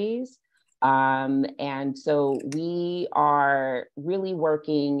disparities. And so we are really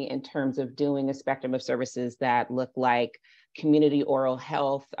working in terms of doing a spectrum of services that look like community oral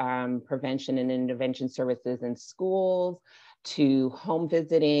health, prevention and intervention services in schools, to home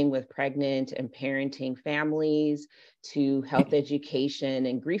visiting with pregnant and parenting families, to health education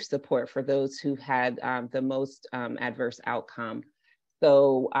and grief support for those who had the most adverse outcome.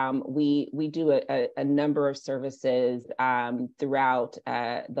 So we do a number of services throughout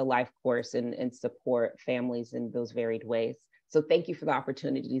the life course and support families in those varied ways. So thank you for the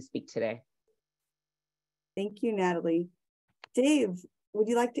opportunity to speak today. Thank you, Natalie. Dave, would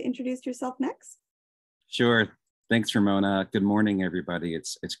you like to introduce yourself next? Sure. Thanks, Ramona. Good morning, everybody.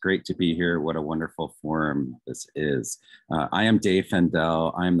 It's great to be here. What a wonderful forum this is. I am Dave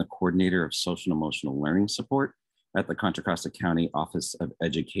Fendel. I'm the coordinator of social and emotional learning support at the Contra Costa County Office of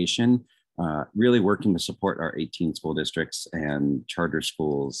Education, really working to support our 18 school districts and charter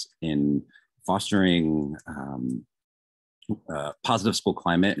schools in fostering positive school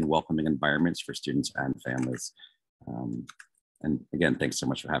climate and welcoming environments for students and families. And again, thanks so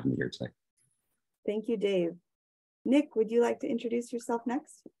much for having me here today. Thank you, Dave. Nick, would you like to introduce yourself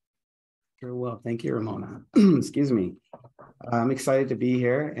next? Sure will. Thank you, Ramona. Excuse me. I'm excited to be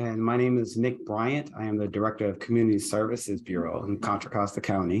here, and my name is Nick Bryant. I am the Director of Community Services Bureau in Contra Costa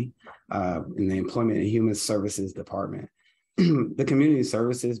County in the Employment and Human Services Department. The Community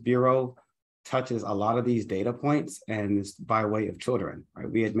Services Bureau touches a lot of these data points, and it's by way of children, right?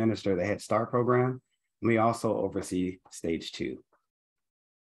 We administer the Head Start program, and we also oversee Stage 2.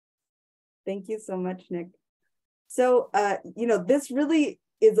 Thank you so much, Nick. So, you know, this really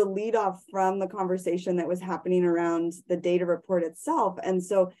is a lead off from the conversation that was happening around the data report itself. And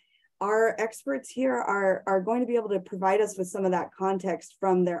so our experts here are going to be able to provide us with some of that context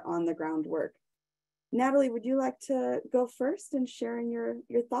from their on the ground work. Natalie, would you like to go first and sharing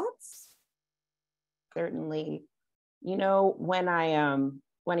your thoughts? Certainly. You know, when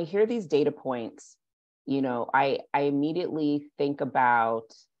I hear these data points, you know, I immediately think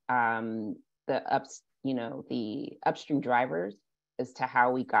about the upstream drivers as to how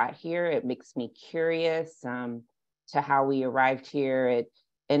we got here. It makes me curious to how we arrived here.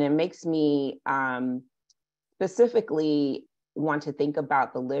 And it makes me specifically want to think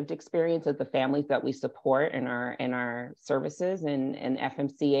about the lived experience of the families that we support in our services in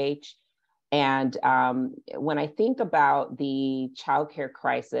FMCH. And when I think about the childcare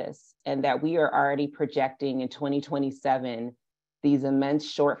crisis and that we are already projecting in 2027 these immense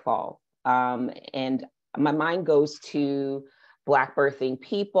shortfalls, and my mind goes to Black birthing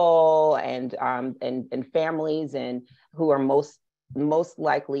people and families and who are most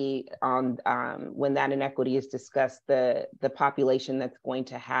likely on when that inequity is discussed, the population that's going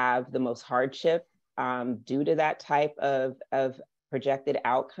to have the most hardship due to that type of projected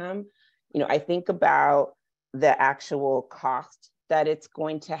outcome. You know, I think about the actual cost that it's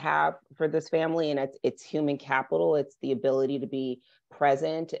going to have for this family, and it's human capital. It's the ability to be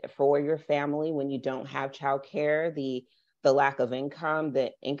present for your family when you don't have childcare, the lack of income,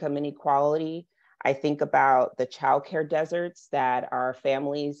 the income inequality. I think about the childcare deserts that our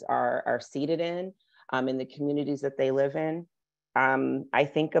families are seated in the communities that they live in. I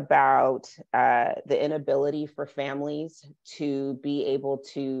think about the inability for families to be able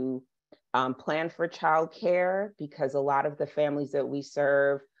to plan for childcare, because a lot of the families that we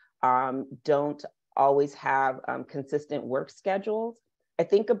serve don't always have consistent work schedules. I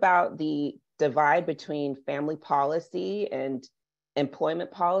think about the divide between family policy and employment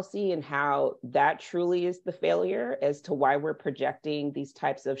policy and how that truly is the failure as to why we're projecting these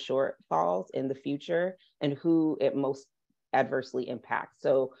types of shortfalls in the future and who it most adversely impacts.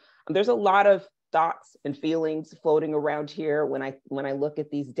 So there's a lot of thoughts and feelings floating around here when I look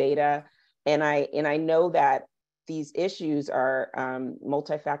at these data, and I know that these issues are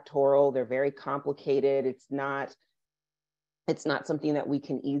multifactorial. They're very complicated. It's not something that we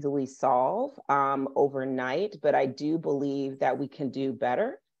can easily solve overnight, but I do believe that we can do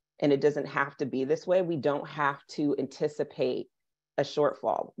better, and it doesn't have to be this way. We don't have to anticipate a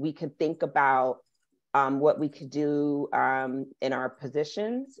shortfall. We can think about what we could do in our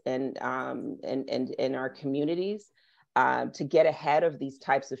positions and in our communities to get ahead of these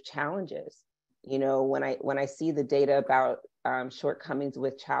types of challenges. You know, when I see the data about shortcomings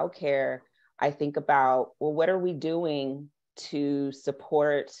with childcare, I think about, well, what are we doing to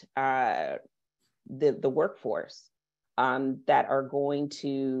support the workforce that are going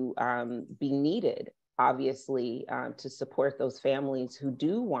to be needed, obviously, to support those families who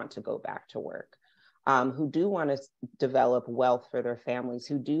do want to go back to work, who do want to develop wealth for their families,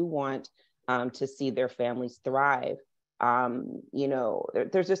 who do want to see their families thrive. You know,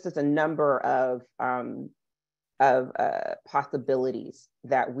 there's just a number of possibilities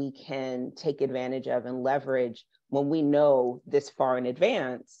that we can take advantage of and leverage when we know this far in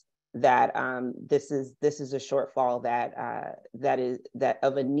advance that this is a shortfall that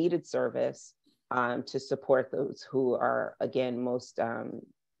of a needed service to support those who are, again,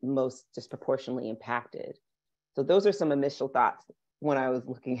 most disproportionately impacted. So those are some initial thoughts when I was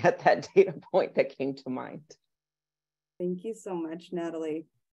looking at that data point that came to mind. Thank you so much, Natalie.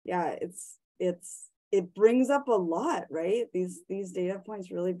 Yeah, it brings up a lot, right? These data points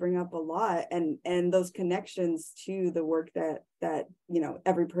really bring up a lot, and those connections to the work that you know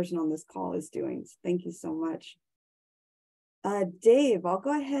every person on this call is doing. So thank you so much. Dave, I'll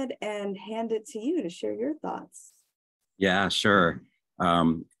go ahead and hand it to you to share your thoughts. Yeah, sure.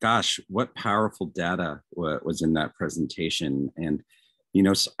 Gosh, what powerful data was in that presentation. And, you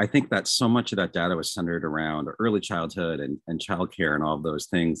know, I think that so much of that data was centered around early childhood and childcare and all of those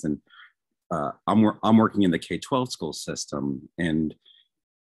things. And I'm working in the K-12 school system, and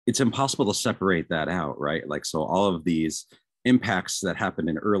it's impossible to separate that out, right? Like, so all of these impacts that happen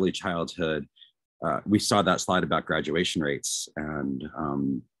in early childhood, we saw that slide about graduation rates, and,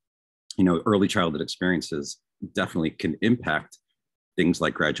 you know, early childhood experiences definitely can impact things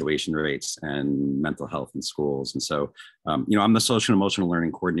like graduation rates and mental health in schools. And so, you know, I'm the social and emotional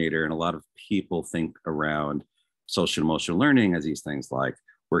learning coordinator, and a lot of people think around social and emotional learning as these things like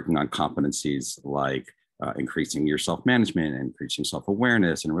working on competencies like increasing your self-management, increasing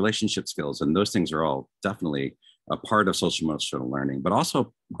self-awareness and relationship skills. And those things are all definitely a part of social emotional learning, but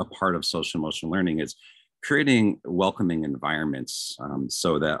also a part of social emotional learning is creating welcoming environments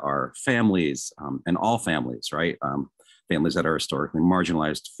so that our families and all families, right? Families that are historically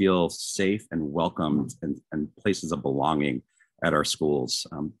marginalized feel safe and welcomed and places of belonging at our schools.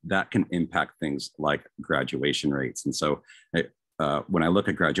 That can impact things like graduation rates. And so when I look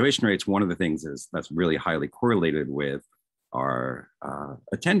at graduation rates, one of the things is that's really highly correlated with our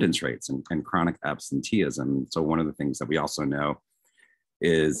attendance rates and chronic absenteeism. So one of the things that we also know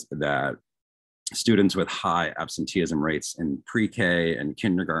is that students with high absenteeism rates in pre-K and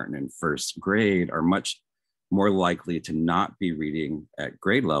kindergarten and first grade are much more likely to not be reading at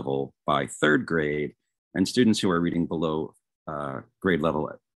grade level by third grade. And students who are reading below grade level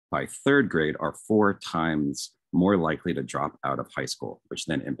by third grade are 4 times more likely to drop out of high school, which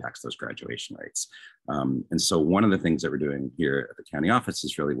then impacts those graduation rates. And so one of the things that we're doing here at the county office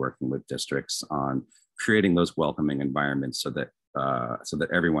is really working with districts on creating those welcoming environments so that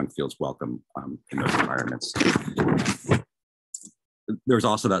everyone feels welcome in those environments. There's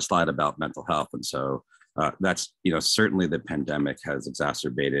also that slide about mental health. And so that's, you know, certainly the pandemic has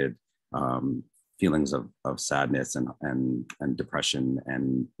exacerbated feelings of sadness and depression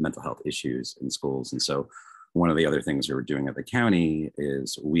and mental health issues in schools. And so one of the other things we're doing at the county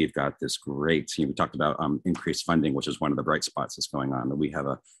is we've got this great team. We talked about increased funding, which is one of the bright spots that's going on. We have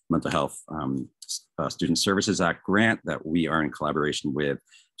a Mental Health Student Services Act grant that we are in collaboration with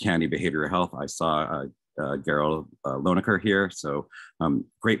County Behavioral Health. I saw Gerald Loneker here. So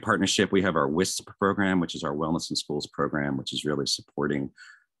great partnership. We have our WISP program, which is our Wellness in Schools program, which is really supporting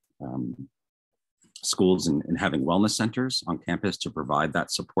schools and having wellness centers on campus to provide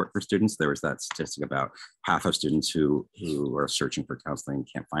that support for students. There was that statistic about half of students who are searching for counseling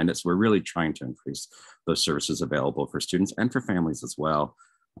can't find it. So we're really trying to increase those services available for students and for families as well.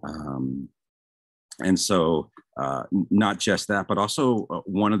 And so not just that, but also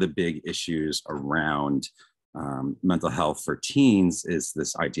one of the big issues around mental health for teens is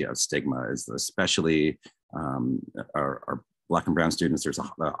this idea of stigma, is especially our Black and Brown students, there's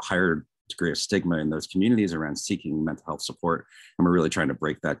a higher degree of stigma in those communities around seeking mental health support. And we're really trying to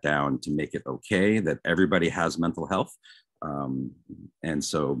break that down to make it okay that everybody has mental health. And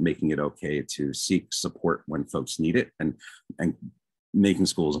so making it okay to seek support when folks need it, and making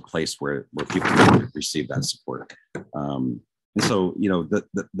schools a place where people can receive that support. And so, you know,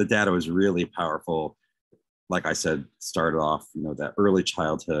 the data was really powerful. Like I said, started off, you know, that early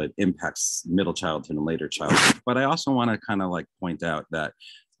childhood impacts middle childhood and later childhood. But I also want to kind of like point out that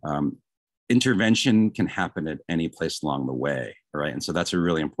intervention can happen at any place along the way, right? And so that's a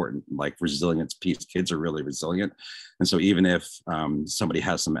really important, like, resilience piece. Kids are really resilient. And so even if somebody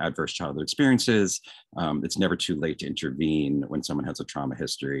has some adverse childhood experiences, it's never too late to intervene when someone has a trauma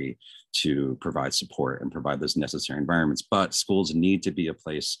history, to provide support and provide those necessary environments. But schools need to be a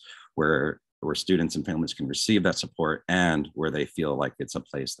place where students and families can receive that support, and where they feel like it's a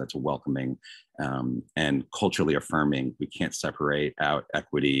place that's welcoming and culturally affirming. We can't separate out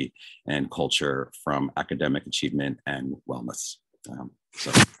equity and culture from academic achievement and wellness.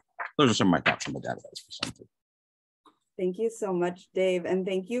 So those are some of my thoughts on the data that was presented. Thank you so much, Dave. And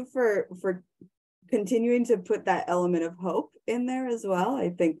thank you for continuing to put that element of hope in there as well. I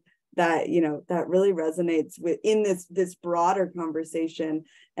think that, you know, that really resonates within this broader conversation.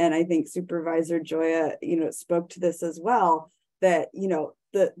 And I think Supervisor Gioia, you know, spoke to this as well, that, you know,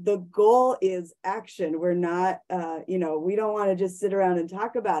 the goal is action. We're not, you know, we don't want to just sit around and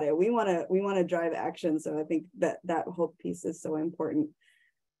talk about it. We want to drive action. So I think that hope piece is so important.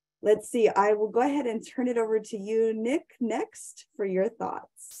 Let's see, I will go ahead and turn it over to you, Nick, next for your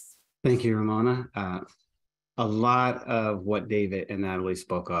thoughts. Thank you, Ramona. A lot of what David and Natalie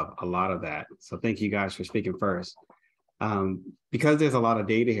spoke of, a lot of that. So thank you guys for speaking first. Because there's a lot of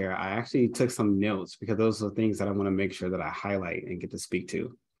data here, I actually took some notes, because those are the things that I want to make sure that I highlight and get to speak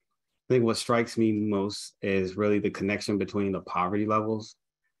to. I think what strikes me most is really the connection between the poverty levels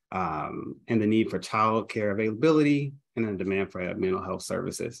and the need for child care availability and the demand for mental health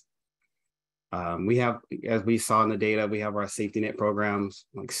services. We have, as we saw in the data, we have our safety net programs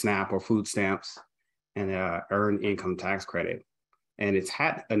like SNAP or food stamps and earned income tax credit. And it's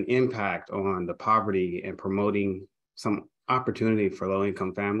had an impact on the poverty and promoting some opportunity for low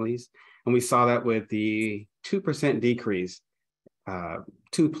income families. And we saw that with the 2% decrease,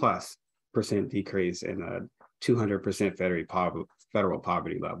 2+% decrease in a 200% federal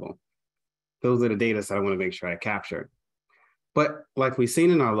poverty level. Those are the data that I want to make sure I capture. But like we've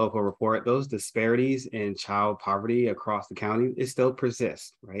seen in our local report, those disparities in child poverty across the county, it still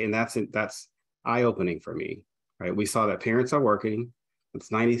persists, right? And that's eye-opening for me, right? We saw that parents are working,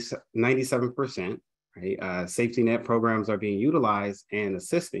 it's 97%, right? Safety net programs are being utilized and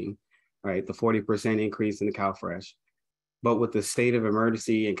assisting, right? The 40% increase in the CalFresh. But with the state of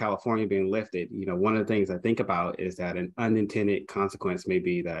emergency in California being lifted, you know, one of the things I think about is that an unintended consequence may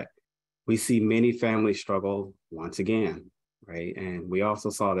be that we see many families struggle once again, right? And we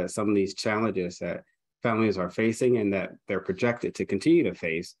also saw that some of these challenges that families are facing and that they're projected to continue to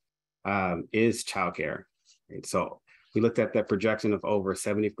face is childcare. Right? So we looked at that projection of over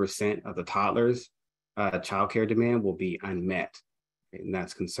 70% of the toddlers' childcare demand will be unmet, right? And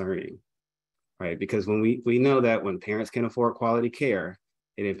that's concerning, right? Because when we know that when parents can afford quality care,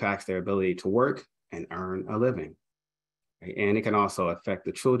 it impacts their ability to work and earn a living, right? And it can also affect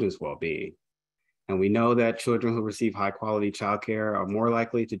the children's well-being. And we know that children who receive high quality childcare are more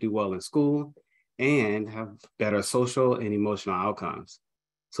likely to do well in school and have better social and emotional outcomes.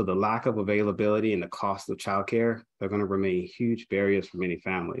 So the lack of availability and the cost of childcare, they're going to remain huge barriers for many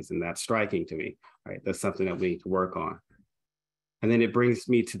families. And that's striking to me, right? That's something that we need to work on. And then it brings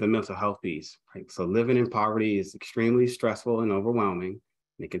me to the mental health piece, right? So living in poverty is extremely stressful and overwhelming.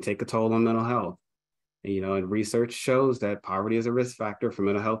 And it can take a toll on mental health. And, you know, and research shows that poverty is a risk factor for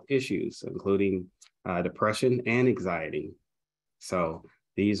mental health issues, including depression and anxiety. So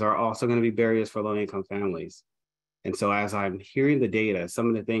These are also going to be barriers for low-income families. And so as I'm hearing the data, some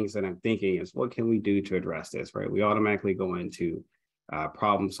of the things that I'm thinking is, what can we do to address this, right? We automatically go into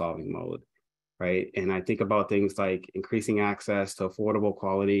problem-solving mode, right? And I think about things like increasing access to affordable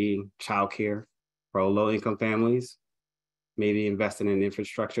quality childcare for low-income families, maybe investing in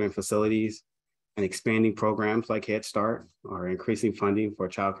infrastructure and facilities, and expanding programs like Head Start, or increasing funding for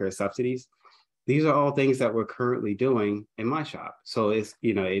childcare subsidies. These are all things that we're currently doing in my shop. So it's,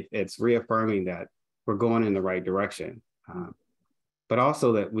 it's reaffirming that we're going in the right direction, but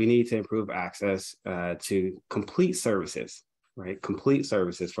also that we need to improve access to complete services, right? Complete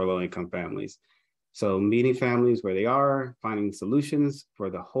services for low-income families. So meeting families where they are, finding solutions for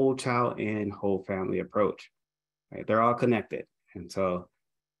the whole child and whole family approach, right? They're all connected. And so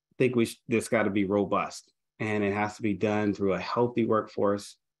I think this got to be robust, and it has to be done through a healthy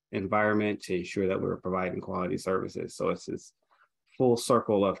workforce environment to ensure that we're providing quality services. So it's this full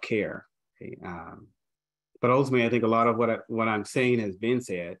circle of care. Okay? But ultimately, I think a lot of what I'm saying has been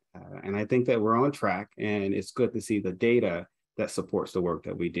said, and I think that we're on track, and it's good to see the data that supports the work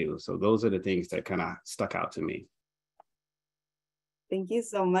that we do. So those are the things that kind of stuck out to me. Thank you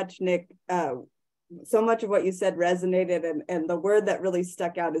so much, Nick. So much of what you said resonated, and the word that really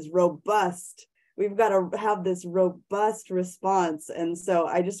stuck out is robust. We've got to have this robust response. And so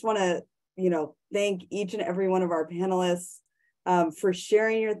I just want to, thank each and every one of our panelists for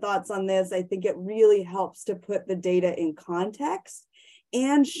sharing your thoughts on this. I think it really helps to put the data in context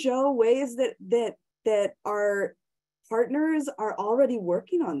and show ways that our partners are already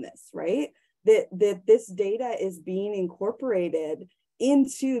working on this, right? That this data is being incorporated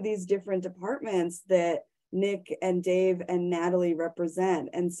into these different departments that Nick and Dave and Natalie represent.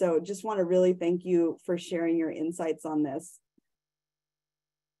 And so just want to really thank you for sharing your insights on this.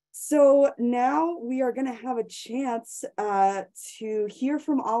 So now we are going to have a chance to hear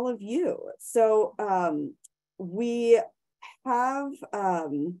from all of you. So we have,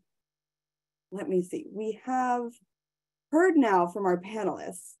 let me see, we have heard now from our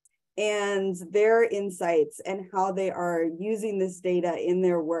panelists and their insights and how they are using this data in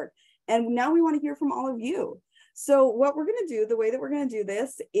their work. And now we want to hear from all of you. So what we're going to do, the way that we're going to do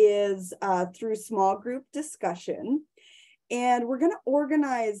this is through small group discussion. And we're going to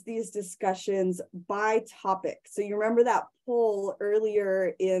organize these discussions by topic. So you remember that poll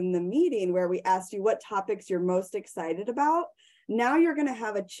earlier in the meeting where we asked you what topics you're most excited about? Now you're going to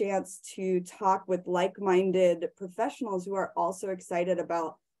have a chance to talk with like-minded professionals who are also excited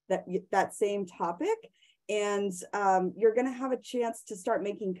about that same topic. And you're going to have a chance to start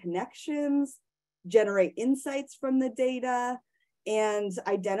making connections, generate insights from the data, and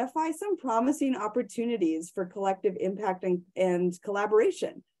identify some promising opportunities for collective impact and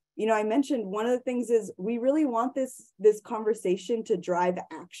collaboration. I mentioned one of the things is we really want this conversation to drive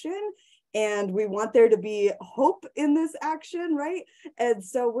action, and we want there to be hope in this action, right? And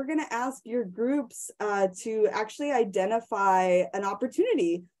so we're going to ask your groups to actually identify an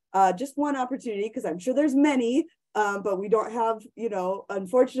opportunity, just one opportunity, because I'm sure there's many, but we don't have,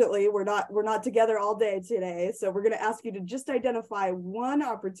 unfortunately, we're not together all day today. So we're going to ask you to just identify one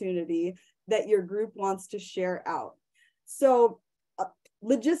opportunity that your group wants to share out. So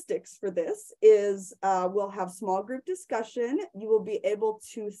logistics for this is we'll have small group discussion. You will be able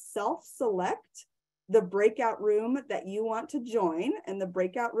to self-select the breakout room that you want to join, and the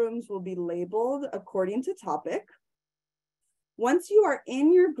breakout rooms will be labeled according to topic. Once you are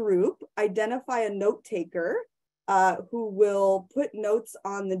in your group, identify a note taker who will put notes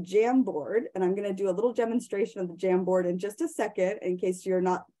on the Jamboard. And I'm going to do a little demonstration of the Jamboard in just a second in case you're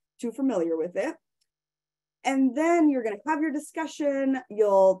not too familiar with it. And then you're going to have your discussion,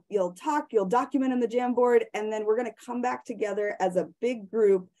 you'll talk, you'll document in the Jamboard, and then we're going to come back together as a big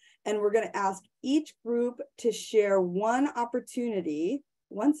group, and we're going to ask each group to share one opportunity,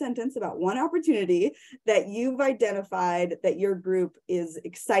 one sentence about one opportunity that you've identified that your group is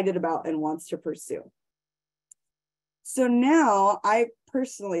excited about and wants to pursue. So now I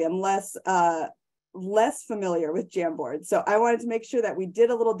personally am less familiar with Jamboard. So I wanted to make sure that we did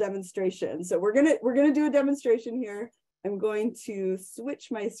a little demonstration. So we're gonna do a demonstration here. I'm going to switch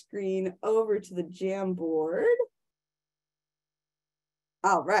my screen over to the Jamboard.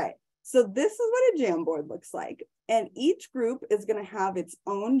 All right. So this is what a Jamboard looks like. And each group is going to have its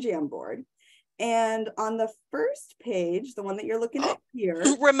own Jamboard. And on the first page, the one that you're looking at here.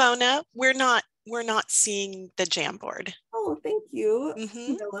 Ramona, we're not seeing the Jamboard. Oh, thank you.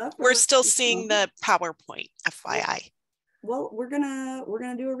 Camilla, we're still seeing the PowerPoint, FYI. Well, we're gonna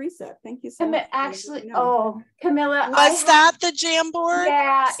do a reset. Thank you so much. Actually, Camilla, was that the Jamboard?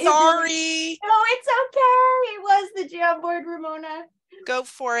 Yeah. Sorry. No, it's okay. It was the Jamboard, Ramona. Go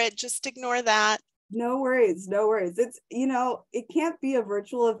for it. Just ignore that. No worries, no worries. It's, you know, it can't be a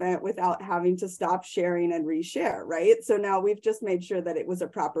virtual event without having to stop sharing and reshare, right? So now we've just made sure that it was a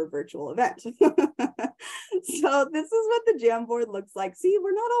proper virtual event. So this is what the Jamboard looks like. See,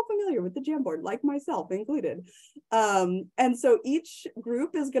 we're not all familiar with the Jamboard, like myself included. And so each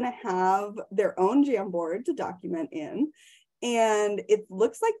group is going to have their own Jamboard to document in. And it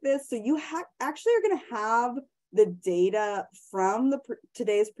looks like this. So you actually are going to have the data from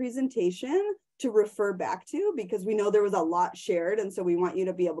today's presentation to refer back to, because we know there was a lot shared. And so we want you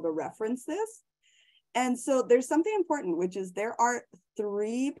to be able to reference this. And so there's something important, which is there are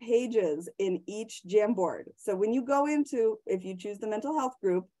 3 pages in each Jamboard. So when you go into, if you choose the mental health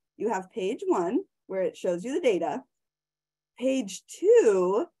group, you have page 1 where it shows you the data. Page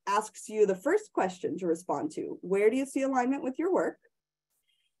 2 asks you the first question to respond to. Where do you see alignment with your work?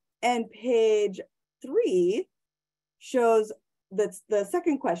 And page 3 shows that's the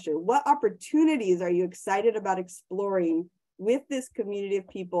second question. What opportunities are you excited about exploring with this community of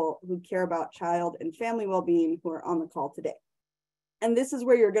people who care about child and family well-being who are on the call today? And this is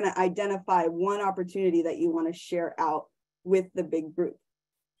where you're going to identify one opportunity that you want to share out with the big group.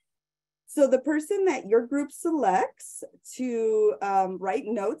 So the person that your group selects to write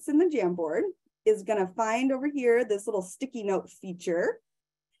notes in the Jamboard is going to find over here this little sticky note feature.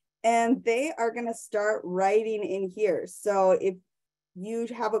 And they are going to start writing in here. So if you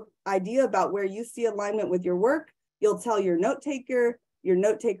have an idea about where you see alignment with your work, you'll tell your note taker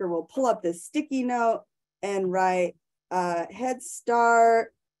will pull up this sticky note and write Head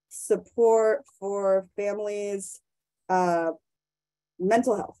Start support for families,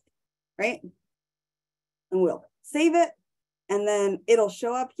 mental health, right? And we'll save it, and then it'll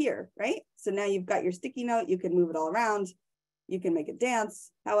show up here, right? So now you've got your sticky note, you can move it all around. You can make it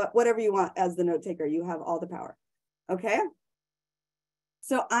dance, whatever you want as the note taker, you have all the power, okay?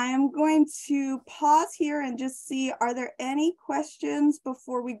 So I'm going to pause here and just see, are there any questions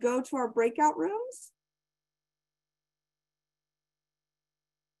before we go to our breakout rooms?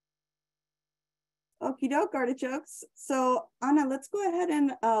 Okie doke, artichokes. So Anna, let's go ahead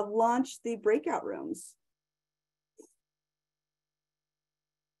and launch the breakout rooms.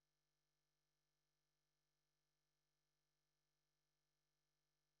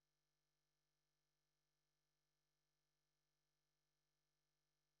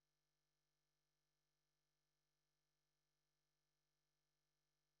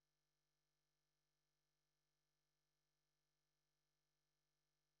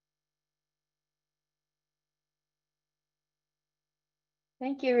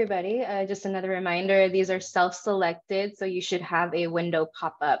 Thank you, everybody. Just another reminder, these are self-selected, so you should have a window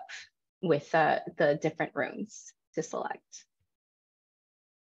pop up with the different rooms to select.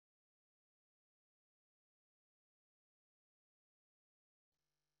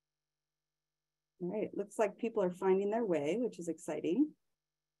 All right, looks like people are finding their way, which is exciting.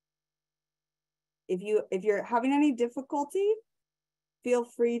 If you're having any difficulty, feel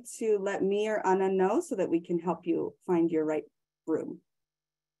free to let me or Anna know so that we can help you find your right room.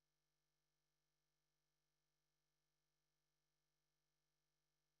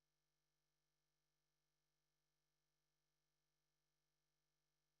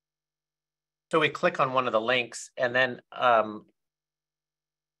 So we click on one of the links, and then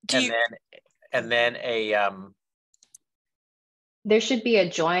there should be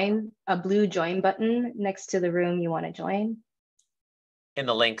a blue join button next to the room you want to join. In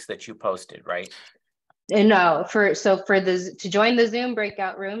the links that you posted, right? No, to join the Zoom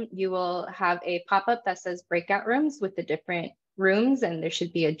breakout room, you will have a pop-up that says breakout rooms with the different rooms, and there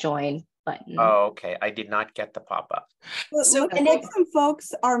should be a join button. Oh, okay. I did not get the pop-up. So looks like some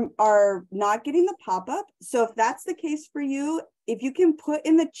folks are not getting the pop-up. So if that's the case for you, if you can put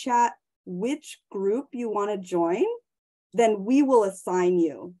in the chat which group you want to join, then we will assign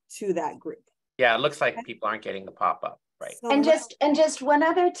you to that group. Yeah, it looks like people aren't getting the pop-up, right? So and just one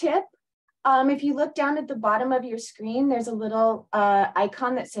other tip. If you look down at the bottom of your screen, there's a little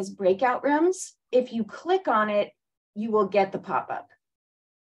icon that says breakout rooms. If you click on it, you will get the pop-up.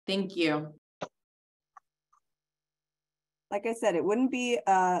 Thank you. Like I said, it wouldn't be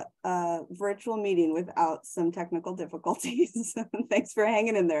a virtual meeting without some technical difficulties. Thanks for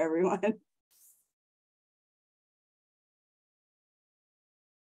hanging in there, everyone.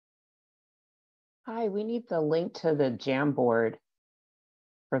 Hi, we need the link to the Jamboard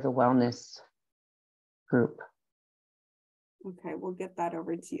for the wellness group. Okay, we'll get that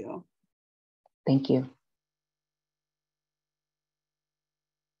over to you. Thank you.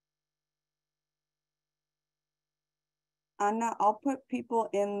 Anna, I'll put people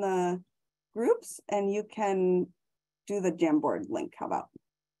in the groups and you can do the Jamboard link. How about?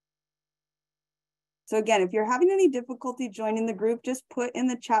 So again, if you're having any difficulty joining the group, just put in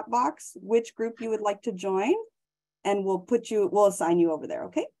the chat box which group you would like to join, and we'll assign you over there,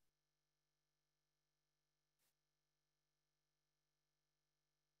 okay?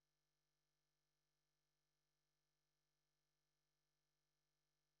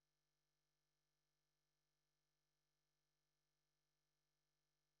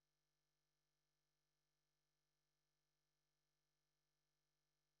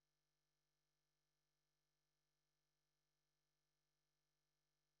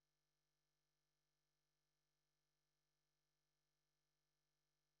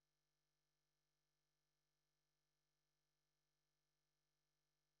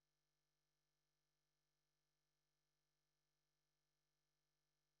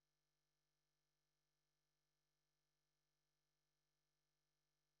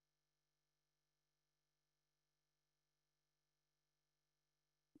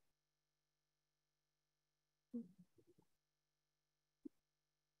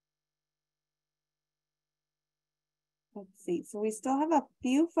 Let's see. So we still have a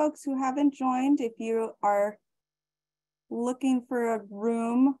few folks who haven't joined. If you are looking for a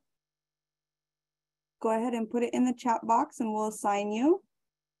room, go ahead and put it in the chat box and we'll assign you.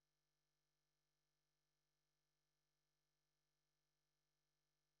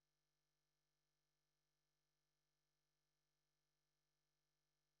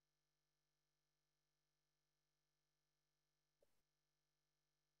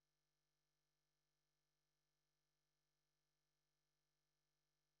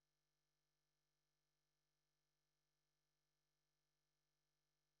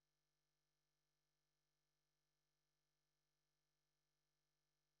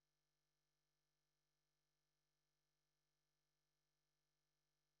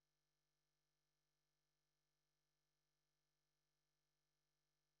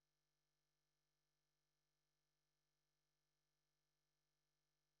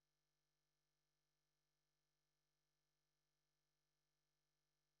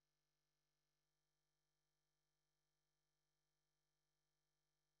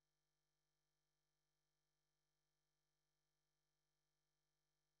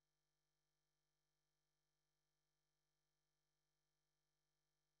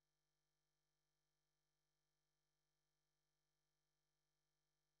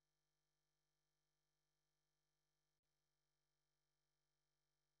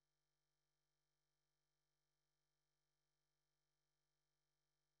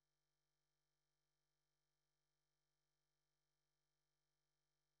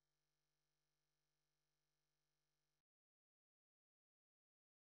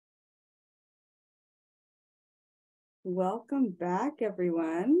 Welcome back,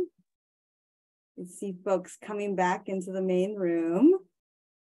 everyone. You see folks coming back into the main room.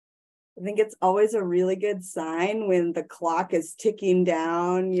 I think it's always a really good sign when the clock is ticking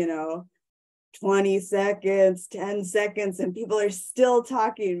down, 20 seconds, 10 seconds, and people are still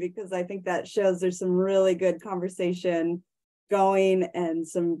talking, because I think that shows there's some really good conversation going and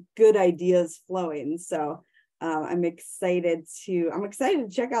some good ideas flowing. So I'm excited to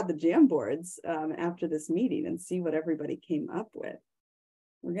check out the Jamboards after this meeting and see what everybody came up with.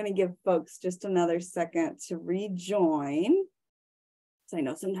 We're going to give folks just another second to rejoin. So I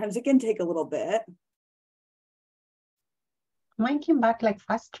know sometimes it can take a little bit. Mine came back like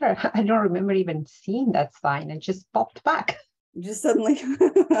faster. I don't remember even seeing that sign. It just popped back. Just suddenly.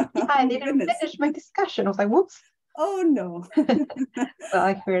 Yeah, I didn't finish my discussion. I was like, whoops. Oh no. Well,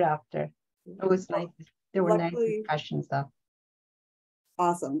 I heard after. It was nice. There were nice discussions though.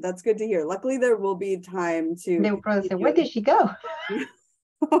 Awesome. That's good to hear. Luckily, there will be time to. They will probably say, where did she go?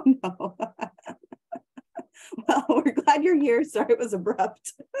 Oh no. Well, we're glad you're here. Sorry, it was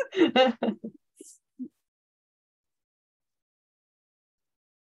abrupt. All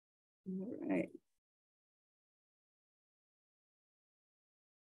right.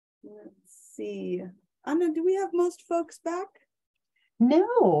 Let's see. Anna, do we have most folks back?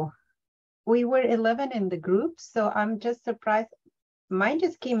 No, we were 11 in the group, so I'm just surprised. Mine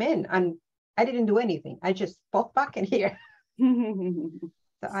just came in and I didn't do anything. I just popped back in here.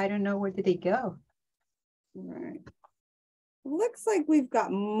 So I don't know, where did they go? All right. Looks like we've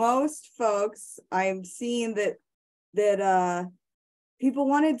got most folks. I'm seeing that people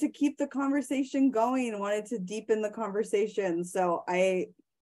wanted to keep the conversation going, wanted to deepen the conversation. So I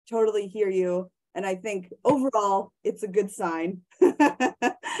totally hear you. And I think overall, it's a good sign,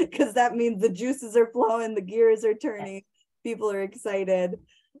 because that means the juices are flowing, the gears are turning, people are excited.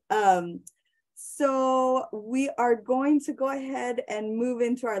 So we are going to go ahead and move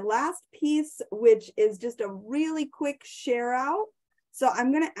into our last piece, which is just a really quick share out. So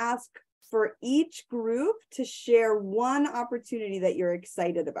I'm going to ask for each group to share one opportunity that you're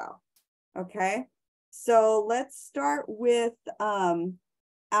excited about. Okay, so let's start with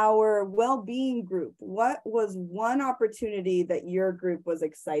our well-being group. What was one opportunity that your group was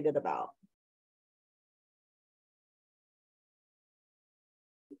excited about?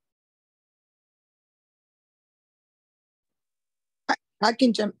 I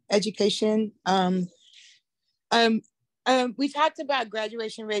can jump education. We talked about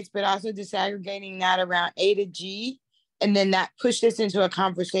graduation rates, but also disaggregating that around A to G. And then that pushed us into a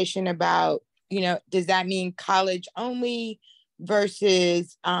conversation about, does that mean college only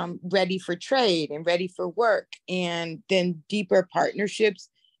versus ready for trade and ready for work, and then deeper partnerships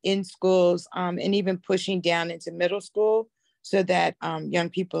in schools, and even pushing down into middle school so that young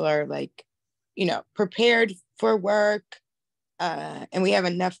people are prepared for work. And we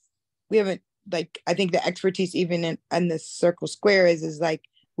haven't, I think the expertise even in the Circle Square is like,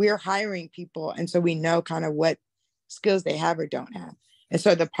 we're hiring people. And so we know kind of what skills they have or don't have. And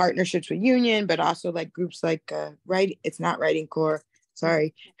so the partnerships with union, but also like groups like it's not Writing Corps,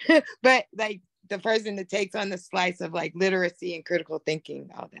 sorry, but like the person that takes on the slice of like literacy and critical thinking,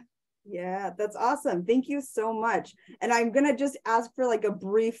 all that. Yeah, that's awesome. Thank you so much. And I'm going to just ask for like a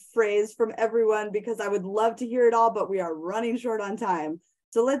brief phrase from everyone because I would love to hear it all, but we are running short on time.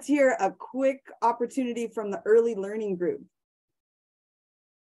 So let's hear a quick opportunity from the early learning group.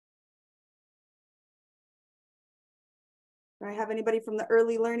 Do I have anybody from the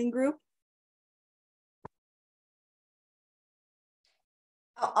early learning group?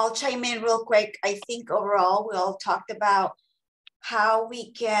 I'll chime in real quick. I think overall we all talked about how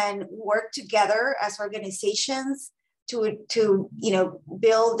we can work together as organizations to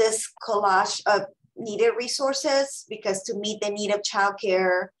build this collage of needed resources, because to meet the need of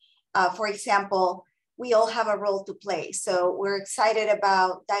childcare, for example, we all have a role to play. So we're excited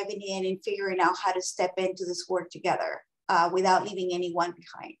about diving in and figuring out how to step into this work together without leaving anyone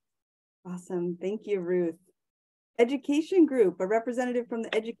behind. Awesome. Thank you, Ruth. Education group, a representative from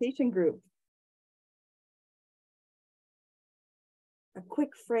the education group. A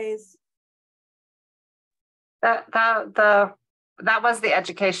quick phrase. That was the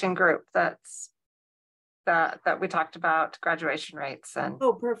education group that we talked about graduation rates, and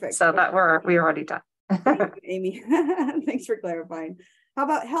oh, perfect. So that we already done. Thank you, Amy. Thanks for clarifying. How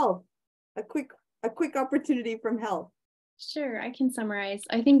about health? A quick opportunity from health. Sure, I can summarize.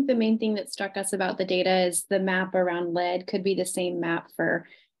 I think the main thing that struck us about the data is the map around lead could be the same map for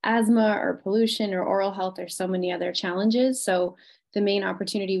asthma or pollution or oral health or so many other challenges. So the main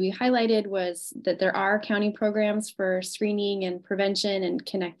opportunity we highlighted was that there are county programs for screening and prevention and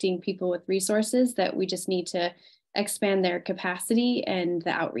connecting people with resources, that we just need to expand their capacity and the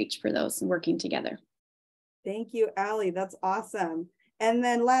outreach for those working together. Thank you, Allie. That's awesome. And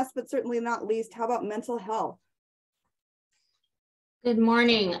then last but certainly not least, how about mental health? Good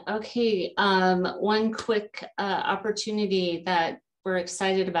morning. Okay, one quick opportunity that we're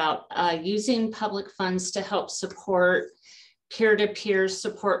excited about, using public funds to help support peer-to-peer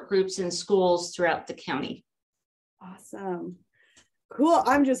support groups in schools throughout the county. Awesome. Cool.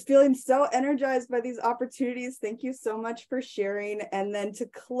 I'm just feeling so energized by these opportunities. Thank you so much for sharing. And then to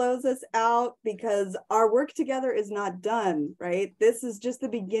close us out, because our work together is not done, right? This is just the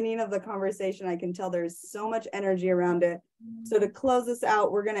beginning of the conversation. I can tell there's so much energy around it. So to close us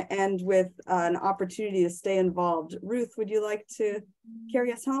out, we're going to end with an opportunity to stay involved. Ruth, would you like to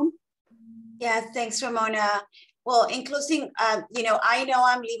carry us home? Yeah, thanks, Ramona. Well, in closing, I know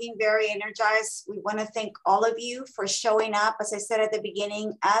I'm leaving very energized. We want to thank all of you for showing up, as I said at the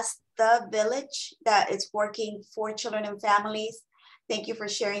beginning, as the village that is working for children and families. Thank you for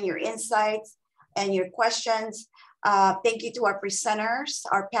sharing your insights and your questions. Thank you to our presenters,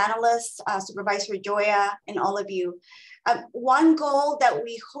 our panelists, Supervisor Joya, and all of you. One goal that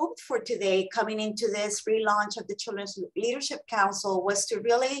we hoped for today, coming into this relaunch of the Children's Leadership Council, was to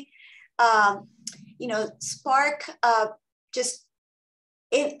really spark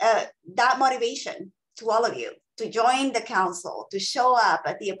that motivation to all of you to join the council, to show up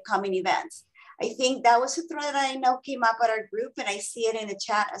at the upcoming events. I think that was a thread that I know came up at our group, and I see it in the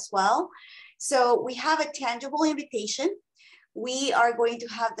chat as well. So we have a tangible invitation. We are going to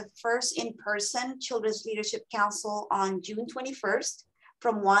have the first in-person Children's Leadership Council on June 21st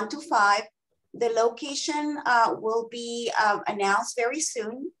from 1 to 5. The location will be announced very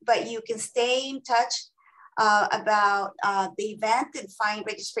soon, but you can stay in touch about the event and find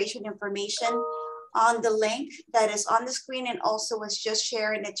registration information on the link that is on the screen and also was just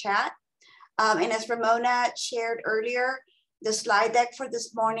shared in the chat. And as Ramona shared earlier, the slide deck for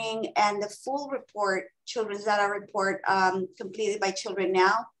this morning and the full report, Children's Data Report completed by Children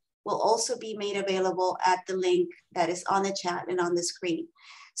Now, will also be made available at the link that is on the chat and on the screen.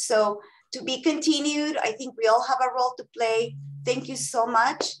 So to be continued, I think we all have a role to play. Thank you so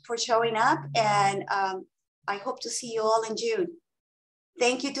much for showing up, and I hope to see you all in June.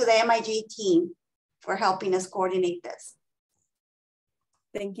 Thank you to the MIG team for helping us coordinate this.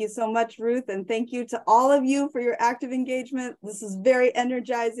 Thank you so much, Ruth, and thank you to all of you for your active engagement. This is very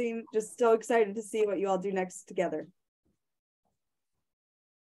energizing. Just so excited to see what you all do next together.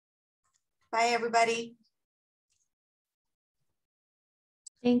 Bye, everybody.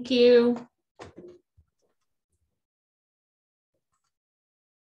 Thank you.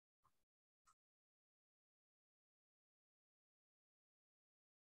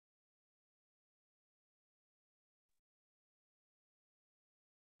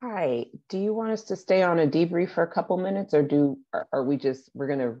 Hi, do you want us to stay on a debrief for a couple minutes, or we're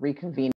going to reconvene?